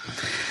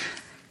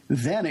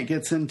 Then it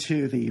gets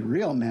into the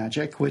real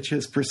magic, which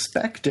is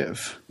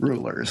perspective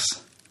rulers.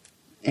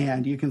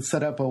 And you can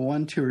set up a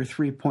 1, 2, or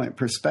 3 point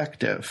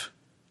perspective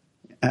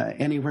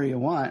anywhere you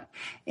want,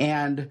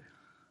 and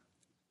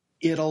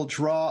it'll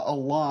draw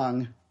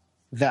along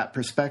that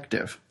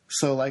perspective.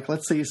 So,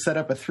 let's say you set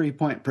up a 3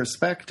 point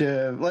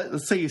perspective.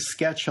 Let's say you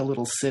sketch a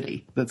little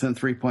city that's in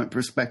 3 point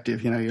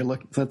perspective.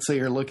 Let's say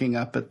you're looking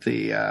up at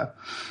the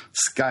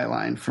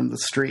skyline from the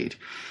street,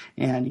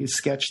 and you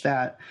sketch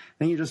that.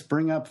 Then you just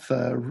bring up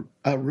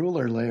a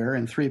ruler layer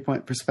in 3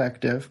 point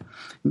perspective,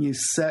 and you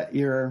set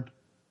your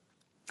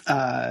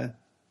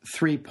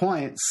 3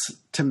 points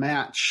to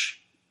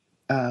match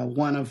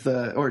one of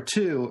the, or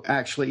two,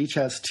 actually, each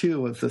has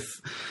two of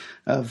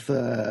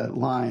the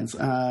lines.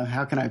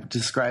 How can I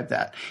describe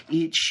that?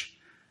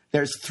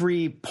 There's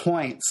 3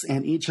 points,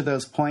 and each of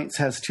those points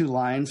has 2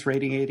 lines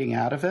radiating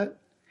out of it,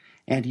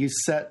 and you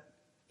set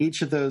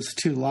each of those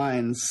 2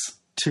 lines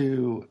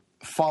to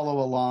follow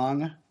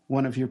along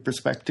one of your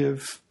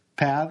perspective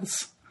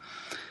paths.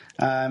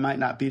 I might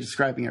not be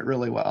describing it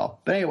really well.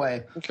 But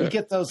anyway, You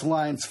get those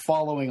lines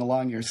following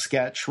along your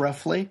sketch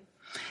roughly,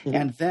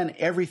 and then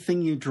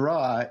everything you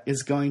draw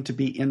is going to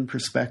be in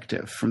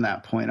perspective from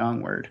that point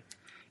onward.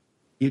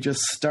 You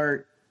just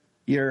start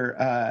your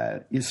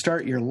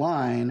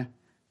line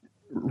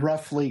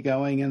roughly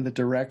going in the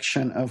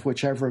direction of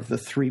whichever of the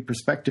 3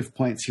 perspective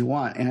points you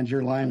want, and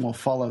your line will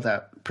follow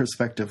that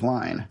perspective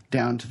line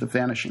down to the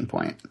vanishing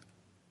point.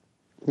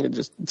 It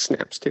just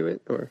snaps to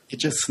it, or it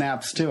just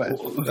snaps to it.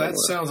 Well, that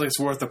sounds like it's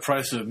worth the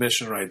price of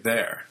admission right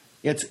there.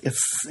 It's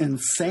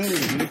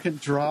insane. You can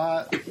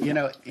draw,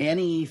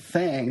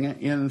 anything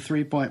in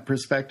 3 point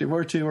perspective,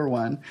 or 2 or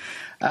 1,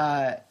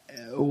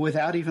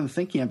 without even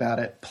thinking about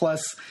it.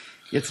 Plus,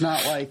 it's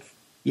not like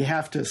you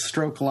have to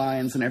stroke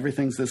lines and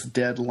everything's this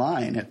dead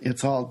line.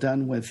 It's all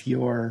done with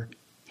your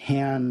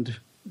hand,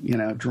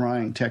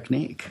 drawing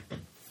technique.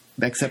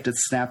 except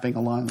it's snapping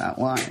along that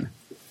line.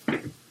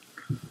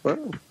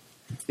 Wow.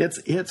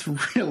 It's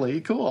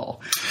really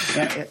cool,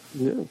 and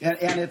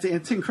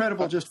it's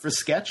incredible just for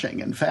sketching.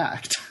 In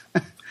fact,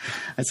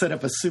 I set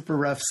up a super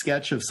rough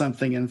sketch of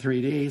something in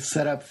 3D,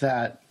 set up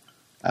that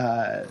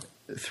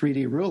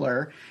 3D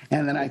ruler,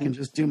 and then I can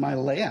just do my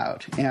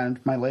layout, and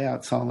my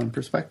layout's all in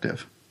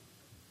perspective.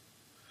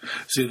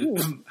 See,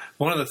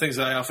 one of the things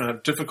that I often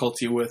have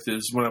difficulty with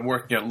is when I'm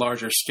working at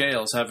larger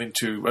scales,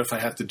 if I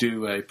have to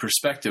do a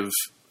perspective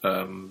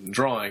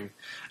drawing,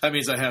 that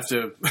means I have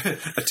to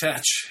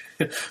attach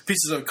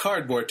pieces of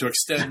cardboard to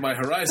extend my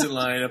horizon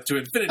line up to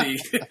infinity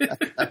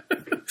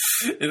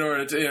in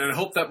order to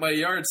hope that my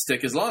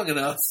yardstick is long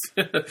enough.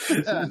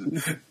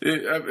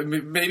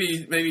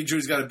 Maybe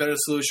Drew's got a better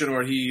solution,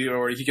 or he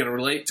can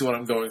relate to what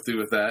I'm going through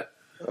with that.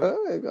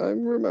 I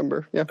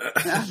remember, yeah.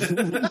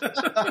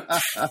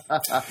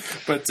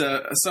 But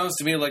it sounds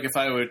to me like if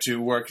I were to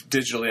work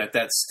digitally at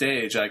that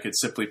stage, I could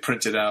simply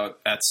print it out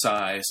at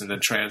size and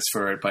then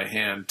transfer it by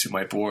hand to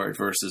my board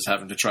versus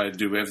having to try to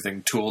do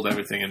everything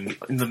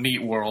in the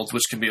meat world,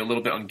 which can be a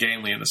little bit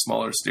ungainly in a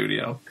smaller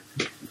studio.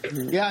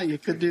 Yeah, you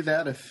could do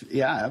that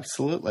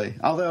absolutely.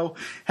 Although,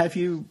 have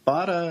you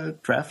bought a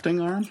drafting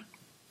arm?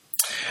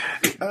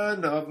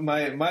 No,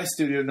 my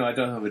studio. No, I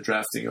don't have a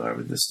drafting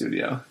arm in the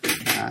studio.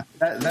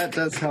 That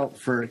does help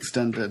for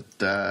extended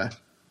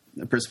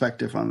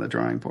perspective on the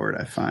drawing board,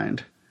 I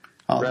find.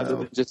 Rather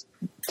than just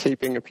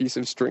taping a piece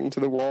of string to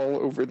the wall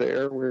over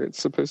there where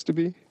it's supposed to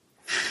be.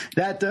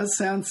 That does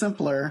sound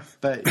simpler,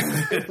 but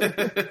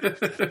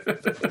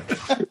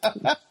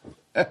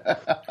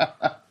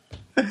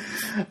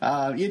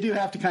you do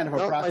have to kind of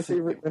approximate. My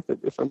favorite method.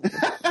 If I'm,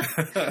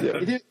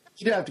 yeah.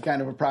 You do have to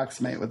kind of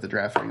approximate with the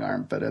drafting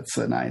arm, but it's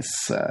a nice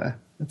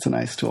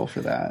tool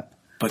for that.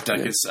 But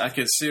I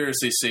could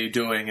seriously see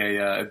doing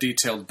a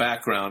detailed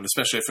background,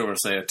 especially if it were,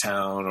 say, a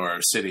town or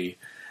a city,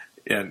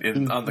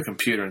 on the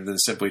computer, and then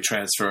simply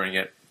transferring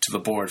it to the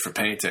board for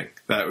painting.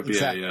 That would be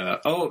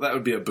that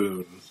would be a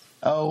boon.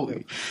 Oh,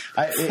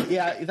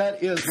 that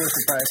is worth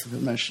the price of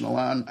admission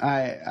alone.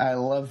 I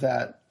love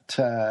that.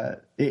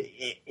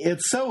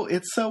 It's so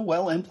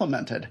well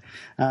implemented.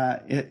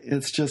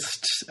 It's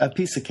just a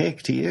piece of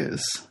cake to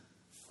use.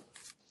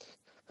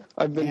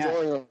 I've been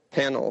drawing a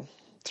panel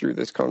through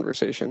this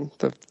conversation.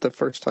 The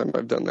first time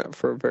I've done that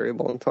for a very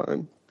long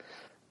time,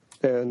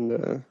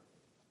 and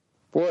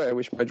boy, I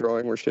wish my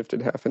drawing were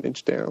shifted half an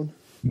inch down.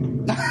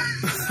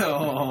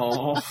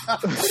 Oh.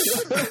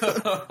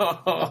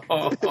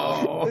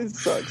 It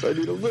sucks. I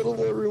need a little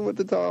more room at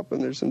the top,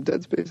 and there's some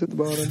dead space at the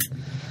bottom.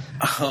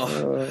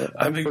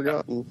 I've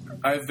forgotten.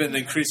 I've been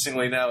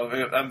increasingly now.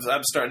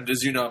 I'm starting,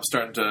 as you know, I'm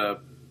starting to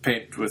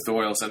paint with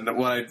oils, and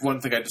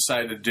one thing I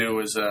decided to do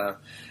is I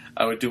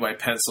would do my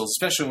pencils,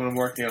 especially when I'm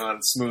working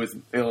on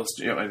smooth,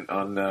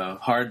 on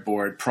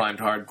hardboard, primed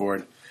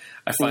hardboard.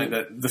 I find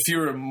that the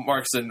fewer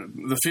marks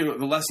and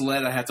the less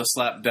lead I have to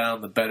slap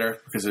down, the better,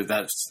 because it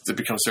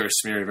becomes very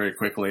smeary very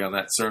quickly on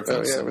that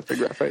surface. Oh yeah, with the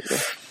graphite. Yeah.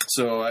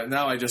 So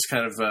now I just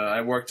kind of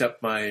I worked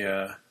up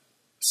my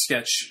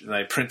sketch and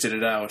I printed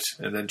it out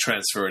and then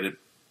transferred it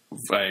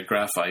by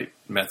graphite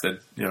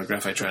method,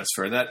 graphite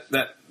transfer. And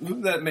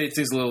that made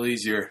things a little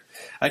easier.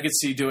 I could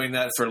see doing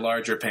that for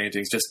larger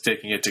paintings, just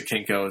taking it to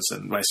Kinko's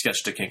and my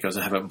sketch to Kinko's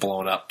and have it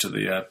blown up to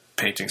the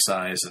painting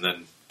size, and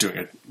then doing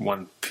a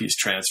one-piece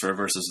transfer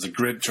versus the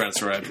grid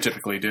transfer I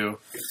typically do.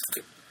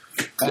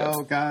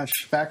 Oh, gosh.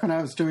 Back when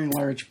I was doing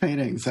large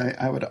paintings,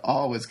 I would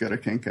always go to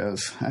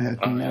Kinko's. I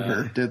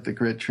never did the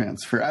grid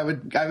transfer. I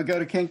would go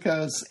to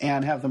Kinko's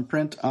and have them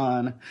print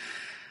on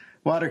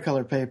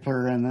watercolor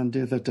paper and then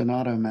do the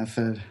Donato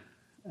method.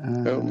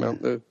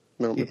 Mount the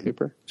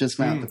paper. Just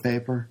mount the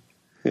paper.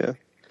 Yeah.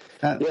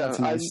 That's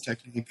a nice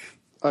technique.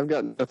 I've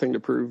got nothing to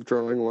prove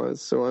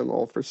drawing-wise, so I'm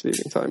all for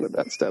saving time at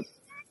that step.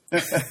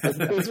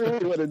 That's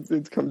really what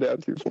it's come down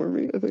to for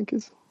me, I think,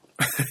 is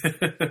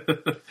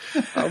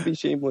I'll be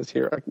shameless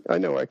here. I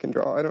know I can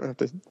draw. I don't have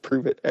to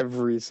prove it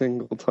every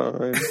single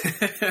time.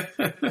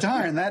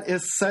 Darn, that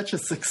is such a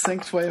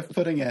succinct way of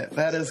putting it.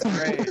 That is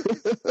great.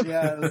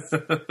 Yes.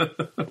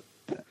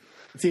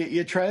 See,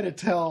 you try to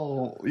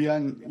tell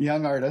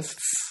young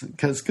artists,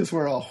 because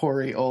we're all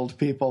hoary old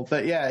people,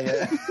 but you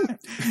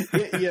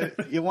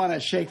want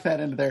to shake that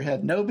into their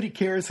head. Nobody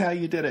cares how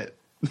you did it.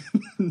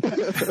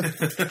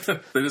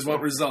 They just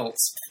want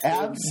results.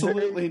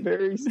 Absolutely.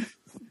 Very, very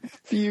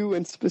few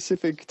and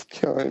specific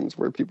times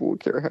where people will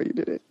care how you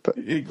did it, but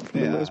for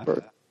the most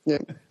part, yeah.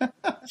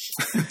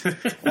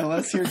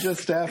 Unless you're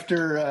just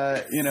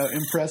after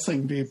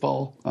impressing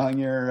people on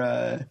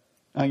your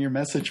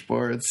message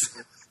boards.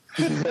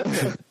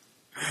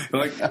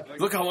 Like,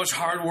 look how much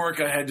hard work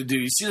I had to do.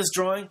 You see this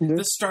drawing? Mm-hmm.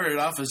 This started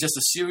off as just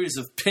a series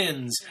of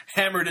pins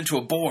hammered into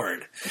a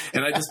board.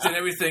 And I just did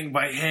everything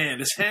by hand.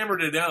 Just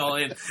hammered it all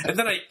in. And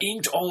then I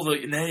inked all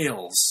the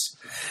nails.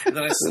 And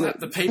then I slapped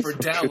the paper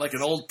down like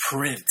an old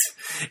print.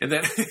 And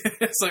then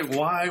it's like,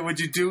 why would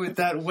you do it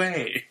that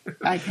way?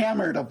 I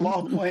hammered a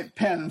ballpoint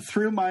pen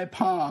through my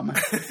palm.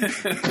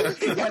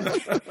 And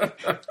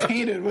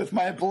painted with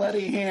my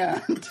bloody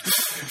hand.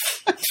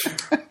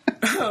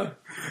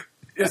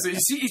 Yeah, so you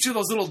see each of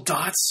those little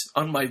dots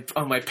on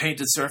my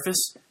painted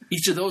surface?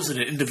 Each of those is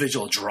an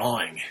individual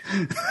drawing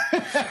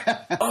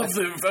of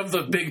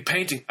the big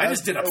painting. I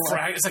just did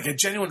it's like a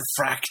genuine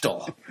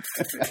fractal.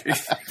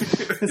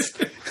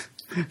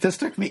 This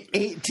took me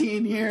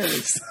 18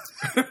 years.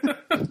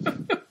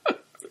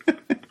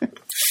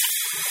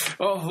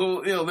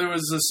 Oh, there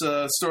was this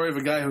story of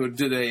a guy who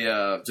did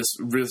this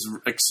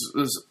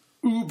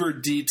uber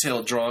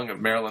detailed drawing of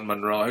Marilyn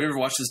Monroe. Have you ever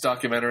watched this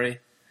documentary?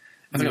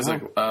 I think it was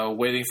like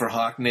Waiting for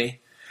Hockney.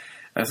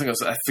 I think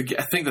that's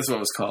what it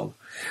was called.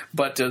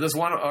 But this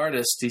one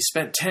artist, he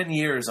spent 10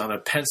 years on a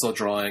pencil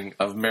drawing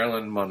of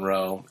Marilyn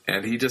Monroe,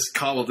 and he just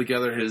cobbled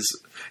together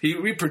he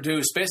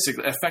reproduced this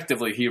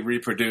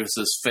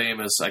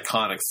famous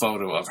iconic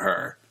photo of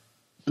her.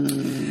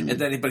 And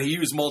then, but he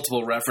used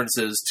multiple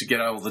references to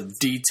get all the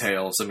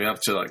details.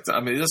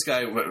 This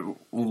guy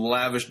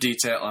lavished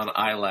detail on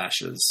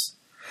eyelashes.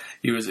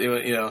 He was,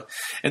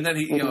 and then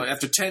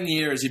after 10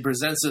 years, he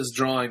presents this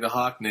drawing to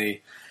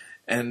Hockney,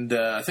 and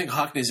I think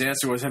Hockney's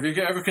answer was, "Have you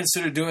ever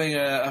considered doing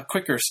a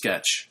quicker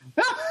sketch?"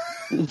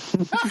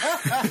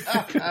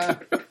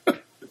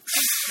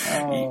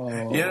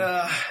 Oh.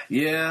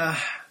 Yeah.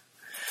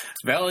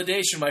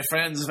 Validation, my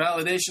friends.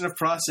 Validation of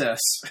process.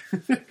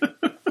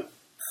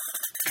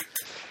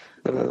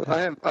 I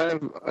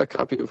have a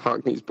copy of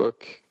Hockney's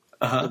book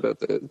about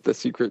the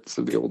secrets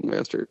of the old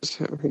masters.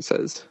 He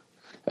says,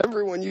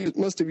 everyone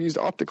must have used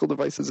optical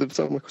devices of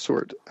some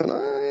sort. And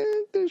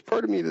there's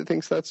part of me that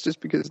thinks that's just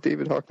because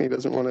David Hockney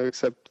doesn't want to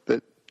accept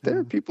that there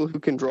are people who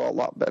can draw a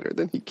lot better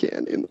than he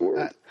can in the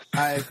world.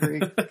 I agree.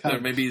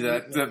 That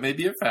may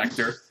be a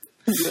factor.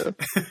 Yeah.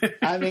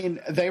 I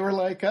mean, they were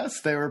like us.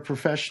 They were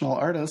professional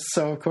artists,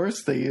 so of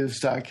course they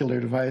used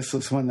ocular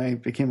devices when they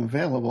became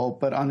available.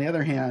 But on the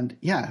other hand,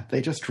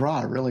 they just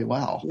draw really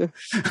well. Yeah.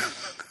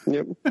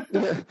 Yep.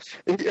 Yeah.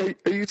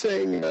 Are you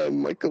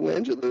saying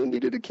Michelangelo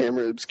needed a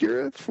camera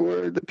obscura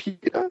for the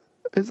Pietà?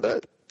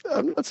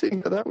 I'm not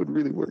saying that would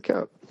really work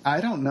out. I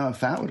don't know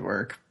if that would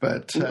work,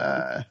 but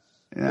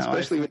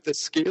especially with the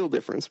scale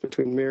difference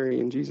between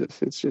Mary and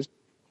Jesus, it's just.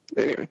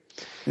 Anyway.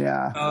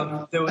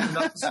 Yeah. There was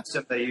another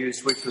system they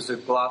used, which was a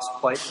glass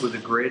plate with a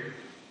grid.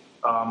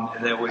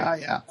 And they would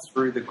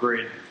through the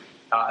grid,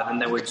 and then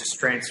they would just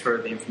transfer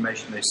the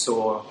information they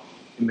saw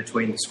in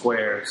between the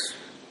squares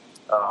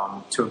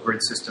to a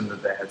grid system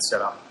that they had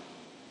set up.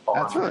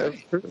 That's right.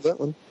 I've heard of that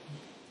one.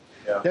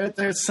 Yeah.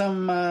 There's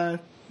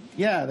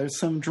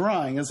some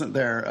drawing, isn't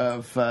there,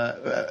 of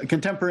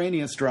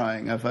contemporaneous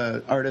drawing of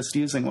an artist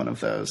using one of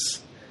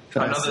those.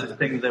 Another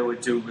thing they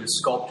would do with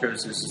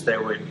sculptures is they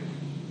would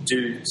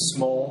do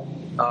small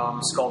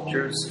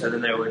sculptures, and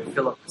then they would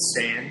fill up with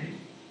sand,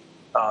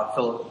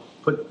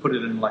 put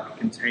it in like a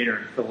container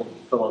and fill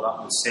it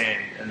up with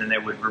sand, and then they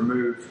would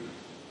remove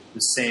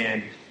the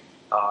sand,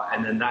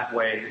 and then that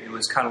way it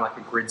was kind of like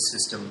a grid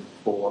system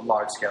for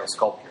large-scale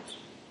sculptures.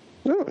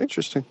 Oh,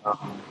 interesting.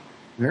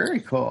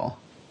 Very cool.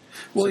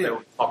 Well, they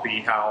would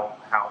copy how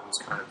it was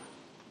kind of.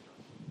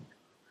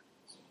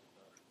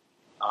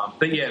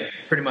 But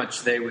pretty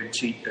much they would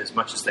cheat as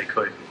much as they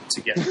could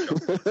to get the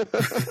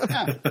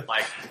job.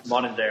 Like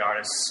modern day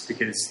artists,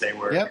 because they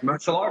were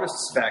commercial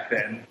artists back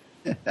then.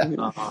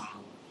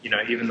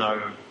 Even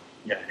though,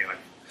 anyway.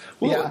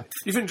 Well,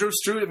 even Drew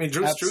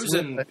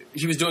Struzan,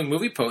 he was doing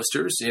movie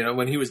posters,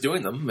 when he was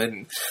doing them,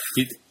 and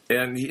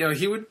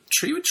he would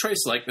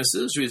trace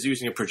likenesses. He was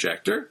using a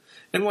projector,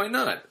 and why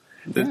not?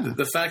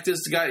 The fact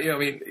is, the guy,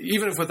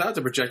 even if without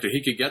the projector,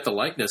 he could get the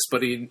likeness,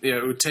 but it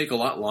would take a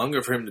lot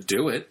longer for him to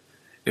do it.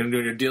 And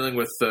when you're dealing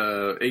with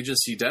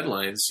agency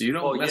deadlines, so you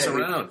don't mess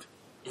around.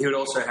 He would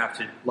also have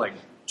to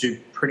do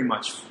pretty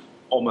much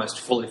almost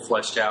fully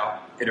fleshed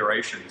out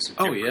iterations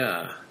of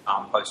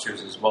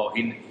posters as well.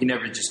 He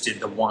never just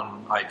did the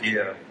one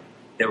idea.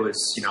 There was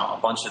a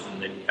bunch of them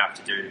that you have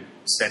to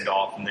send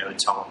off, and they would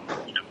tell him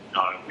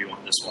no, we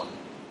want this one.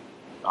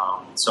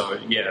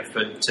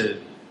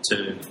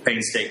 To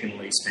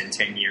painstakingly spend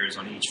 10 years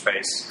on each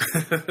face,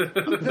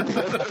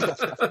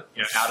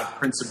 out of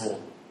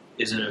principle,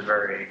 isn't a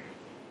very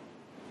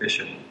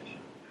efficient.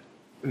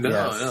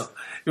 No.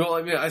 Well,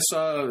 I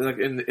saw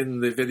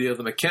in the video,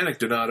 the mechanic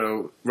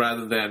Donato,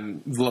 rather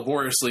than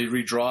laboriously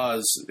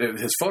redraws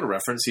his photo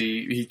reference,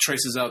 he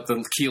traces out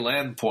the key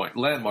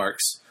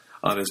landmarks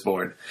on his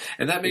board,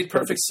 and that made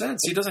perfect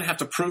sense. He doesn't have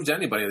to prove to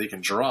anybody that he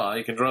can draw.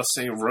 He can draw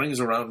rings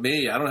around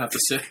me. I don't have to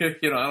sit. I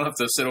don't have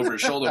to sit over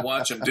his shoulder and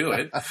watch him do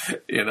it.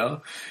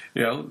 There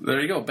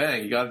you go.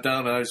 Bang! He got it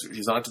down. And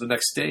he's on to the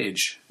next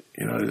stage.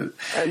 And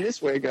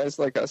this way, guys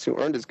like us who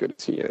aren't as good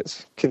as he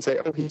is can say,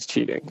 "Oh, he's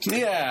cheating."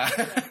 Yeah.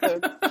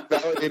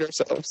 Validate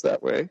ourselves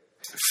that way.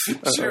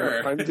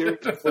 Sure. I'm doing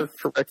the work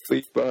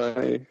correctly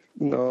by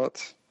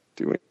not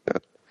doing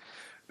that.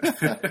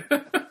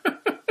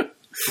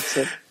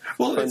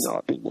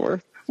 Not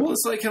anymore. Well,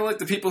 it's kind of like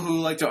the people who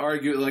like to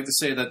argue, like to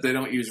say that they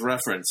don't use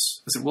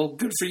reference. I said, well,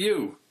 good for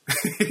you.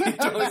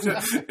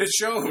 It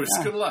shows.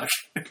 Good luck.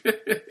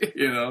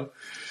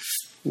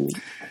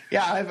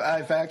 Yeah,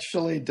 I've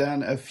actually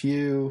done a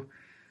few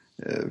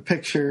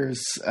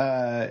pictures,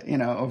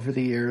 over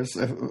the years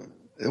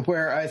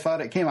where I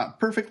thought it came out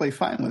perfectly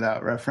fine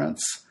without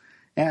reference.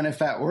 And if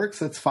that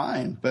works, it's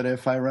fine. But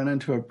if I run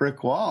into a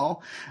brick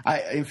wall,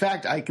 I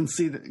can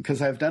see,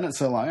 because I've done it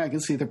so long, I can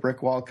see the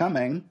brick wall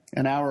coming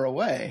an hour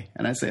away.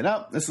 And I say,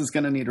 no, this is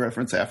going to need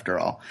reference after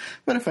all.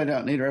 But if I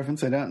don't need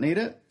reference, I don't need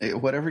it.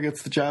 Whatever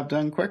gets the job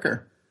done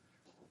quicker.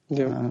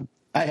 Yeah.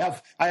 I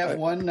have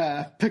one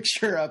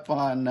picture up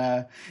on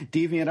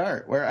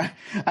DeviantArt where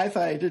I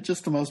thought I did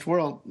just the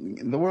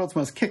world's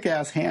most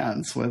kick-ass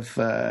hands with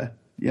no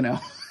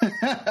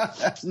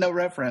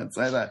reference.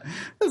 I thought,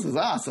 this is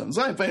awesome.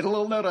 So I put a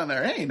little note on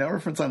there, hey, no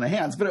reference on the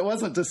hands. But it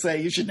wasn't to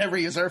say you should never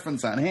use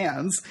reference on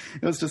hands.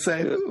 It was to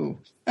say, ooh,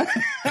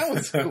 that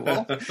was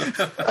cool.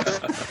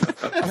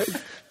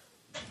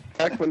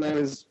 Back when I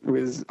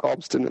was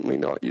obstinately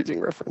not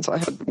using reference, I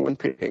had one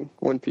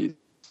piece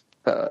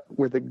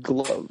with a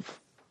glove.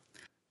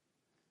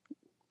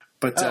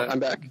 But I'm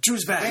back.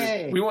 Drew's back.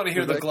 Hey. We want to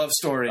hear the glove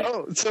story.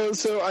 Oh,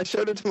 so I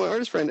showed it to my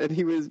artist friend,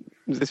 and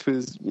this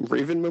was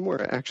Raven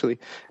Memora, actually,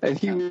 and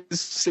he was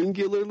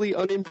singularly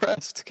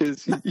unimpressed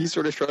because he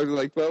sort of shrugged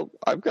like, well,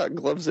 I've got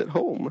gloves at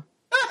home.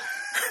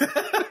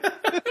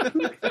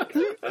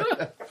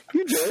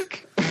 You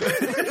jerk.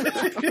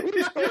 What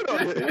is going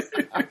on this?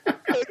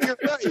 You're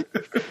right.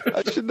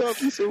 I should not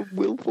be so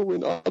willful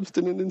and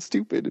obstinate and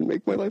stupid and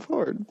make my life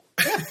hard.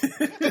 I'm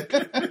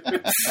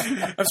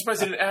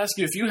surprised I didn't ask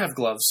you if you have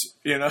gloves.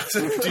 Do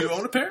you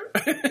own a pair?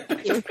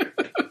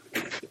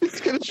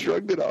 Just kind of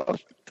shrugged it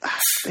off.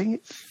 Dang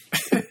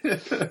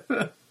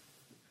it.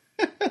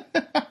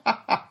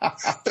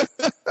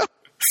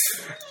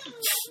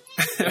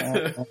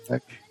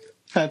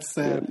 That's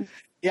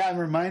yeah, I'm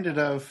reminded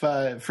of,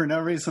 for no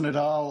reason at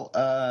all,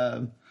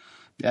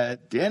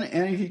 did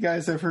any of you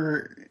guys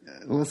ever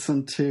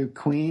listen to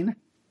Queen,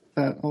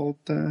 that old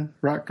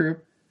rock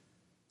group?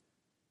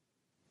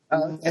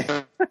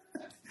 I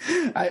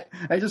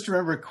just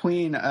remember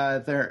Queen,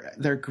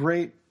 their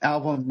great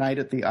album Night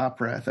at the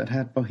Opera that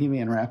had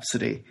Bohemian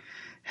Rhapsody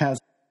has.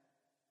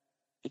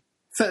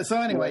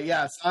 So anyway,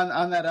 yes,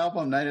 on that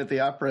album Night at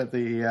the Opera,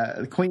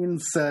 the Queen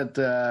said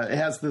it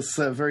has this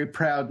very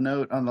proud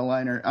note on the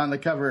liner on the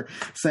cover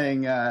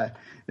saying no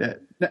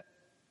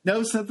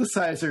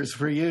synthesizers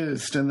were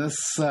used in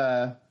this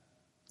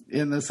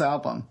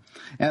album.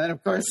 And then,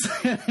 of course,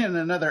 in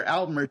another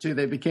album or two,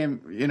 they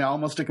became,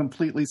 almost a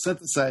completely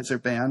synthesizer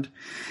band.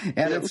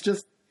 And it's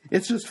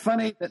just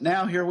funny that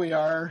now here we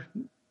are,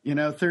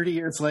 30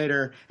 years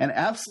later, and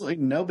absolutely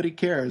nobody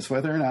cares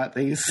whether or not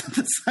they use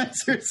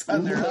synthesizers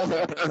on their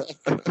album.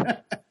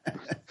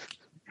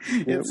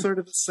 It's sort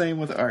of the same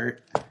with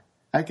art.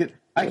 I could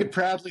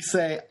proudly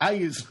say I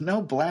used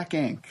no black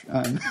ink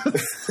on.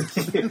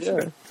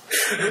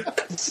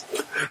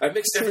 I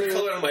mixed every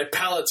color on my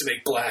palette to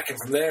make black, and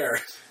from there.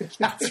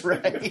 That's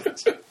right.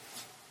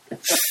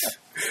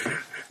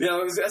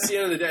 That's the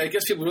end of the day. I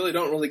guess people really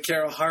don't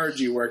care how hard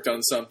you worked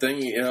on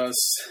something,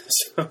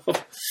 So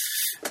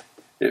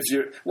if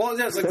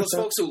it's like those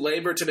folks who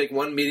labor to make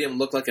one medium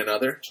look like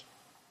another.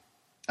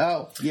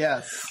 Oh,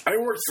 yes. I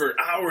worked for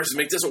hours to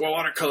make this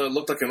watercolor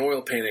look like an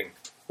oil painting.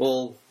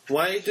 Well,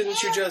 why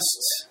didn't you just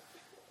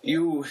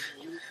use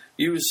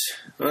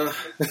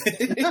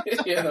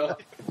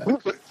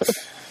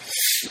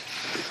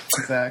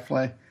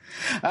Exactly.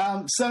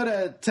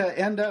 So to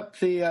end up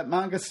the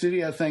Manga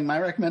Studio thing, my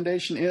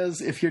recommendation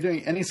is if you're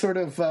doing any sort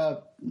of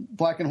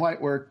black and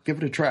white work, give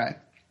it a try.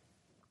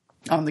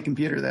 On the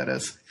computer, that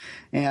is.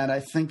 And I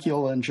think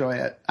you'll enjoy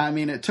it. I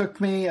mean, it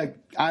took me,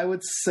 I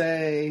would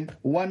say,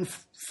 one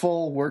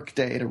full work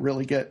day to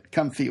really get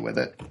comfy with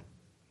it.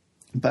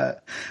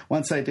 But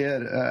once I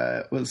did,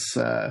 it was,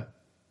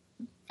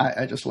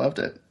 I just loved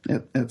it.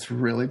 It's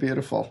really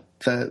beautiful.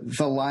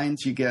 The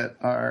lines you get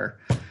are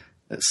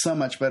so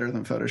much better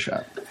than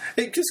Photoshop.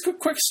 Hey, just quick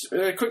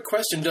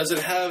question. Does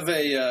it have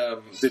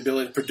the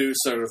ability to produce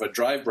sort of a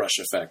dry brush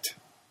effect?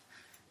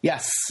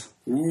 Yes.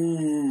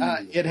 Ooh.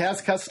 It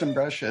has custom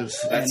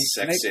brushes. That's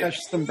and sexy. Make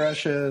custom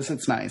brushes.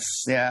 It's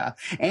nice. Yeah.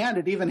 And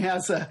it even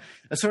has a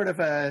sort of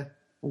a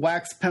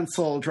wax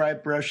pencil dry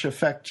brush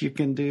effect you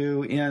can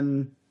do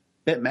in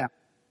bitmap.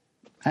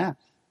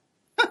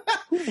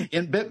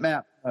 In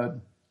bitmap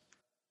mode.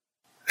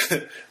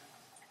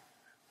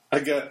 I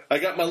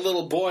got my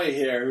little boy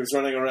here who's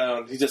running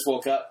around. He just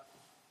woke up.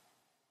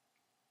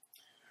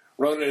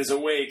 Ronan is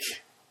awake.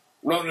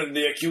 Ronan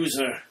the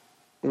accuser.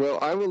 Well,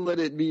 I will let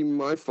it be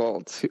my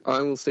fault.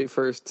 I will say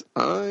first,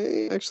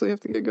 I actually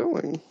have to get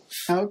going.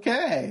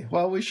 Okay.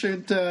 Well, we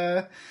should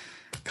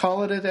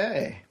call it a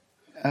day.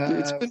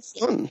 It's been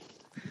fun.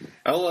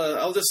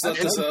 I'll just let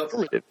this up.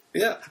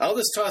 Yeah, I'll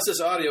just toss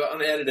this audio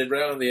unedited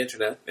around on the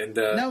internet and.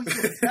 No,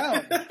 you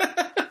don't.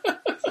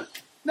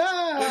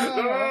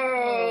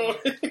 No.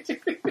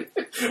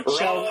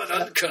 Raw and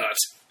uncut.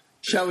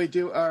 Shall we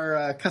do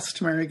our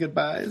customary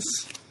goodbyes?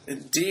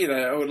 Indeed,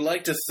 I would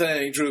like to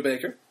thank Drew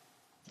Baker.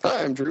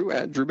 Hi, I'm Drew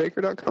at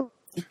drewbaker.com.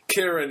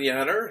 Kieran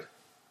Yanner.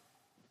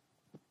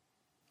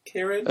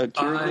 Kieran? At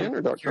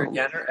KieranYanner.com. Kieran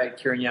Yanner at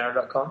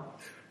KieranYanner.com.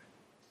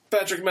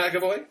 Patrick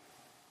McAvoy.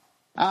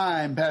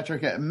 I'm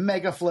Patrick at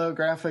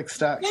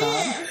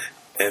megaflowgraphics.com.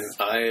 And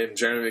I am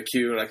Jeremy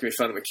McHugh, and I can be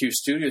found at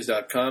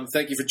McHughStudios.com.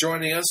 Thank you for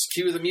joining us.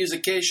 Cue the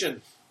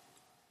musication.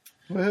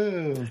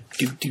 Woo.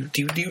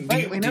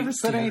 Wait, we never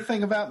said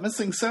anything about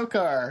missing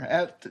Sokar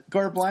at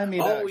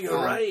goreblimey.com. Oh, you're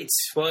right.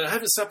 Well, I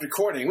haven't stopped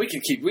recording. We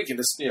can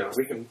just,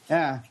 we can...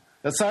 Yeah.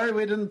 But sorry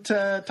we didn't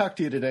talk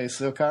to you today,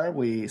 Sokar.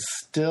 We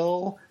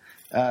still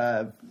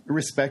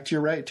respect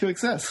your right to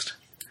exist.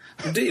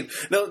 Indeed.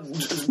 No,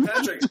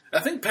 Patrick, I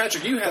think,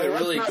 Patrick, you had a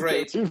really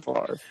great... Too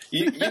far.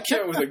 You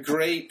came up with a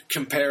great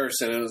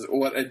comparison. It was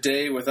what a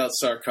day without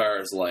Sokar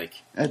is like.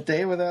 A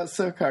day without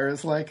Sokar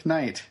is like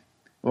night.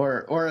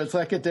 Or it's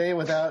like a day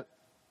without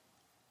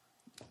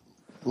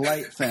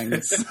light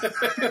things.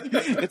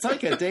 It's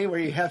like a day where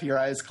you have your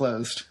eyes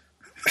closed.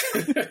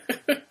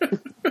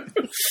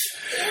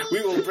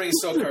 We will bring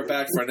Sokar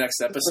back for our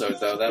next episode,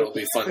 though. That'll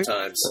be fun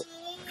times.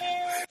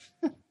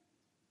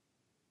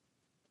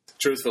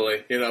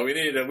 Truthfully, we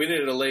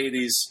needed a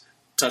ladies'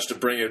 touch to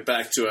bring it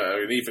back to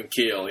an even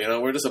keel.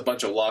 We're just a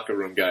bunch of locker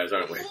room guys,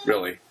 aren't we?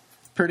 Really?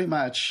 Pretty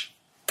much.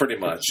 Pretty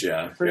much,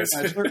 yeah. Pretty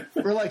much.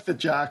 We're like the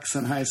jocks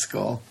in high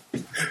school.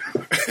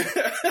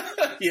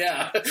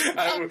 Yeah.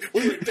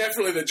 We were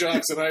definitely the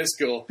jocks in high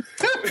school.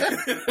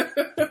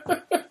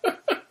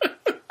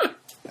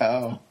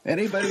 Oh,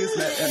 anybody who's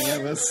met any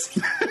of us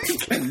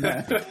can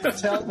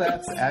tell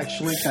that's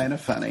actually kind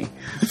of funny.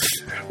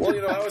 Well,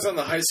 I was on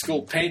the high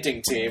school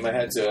painting team. I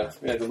had to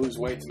lose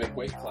weight to make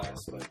weight class,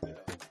 but...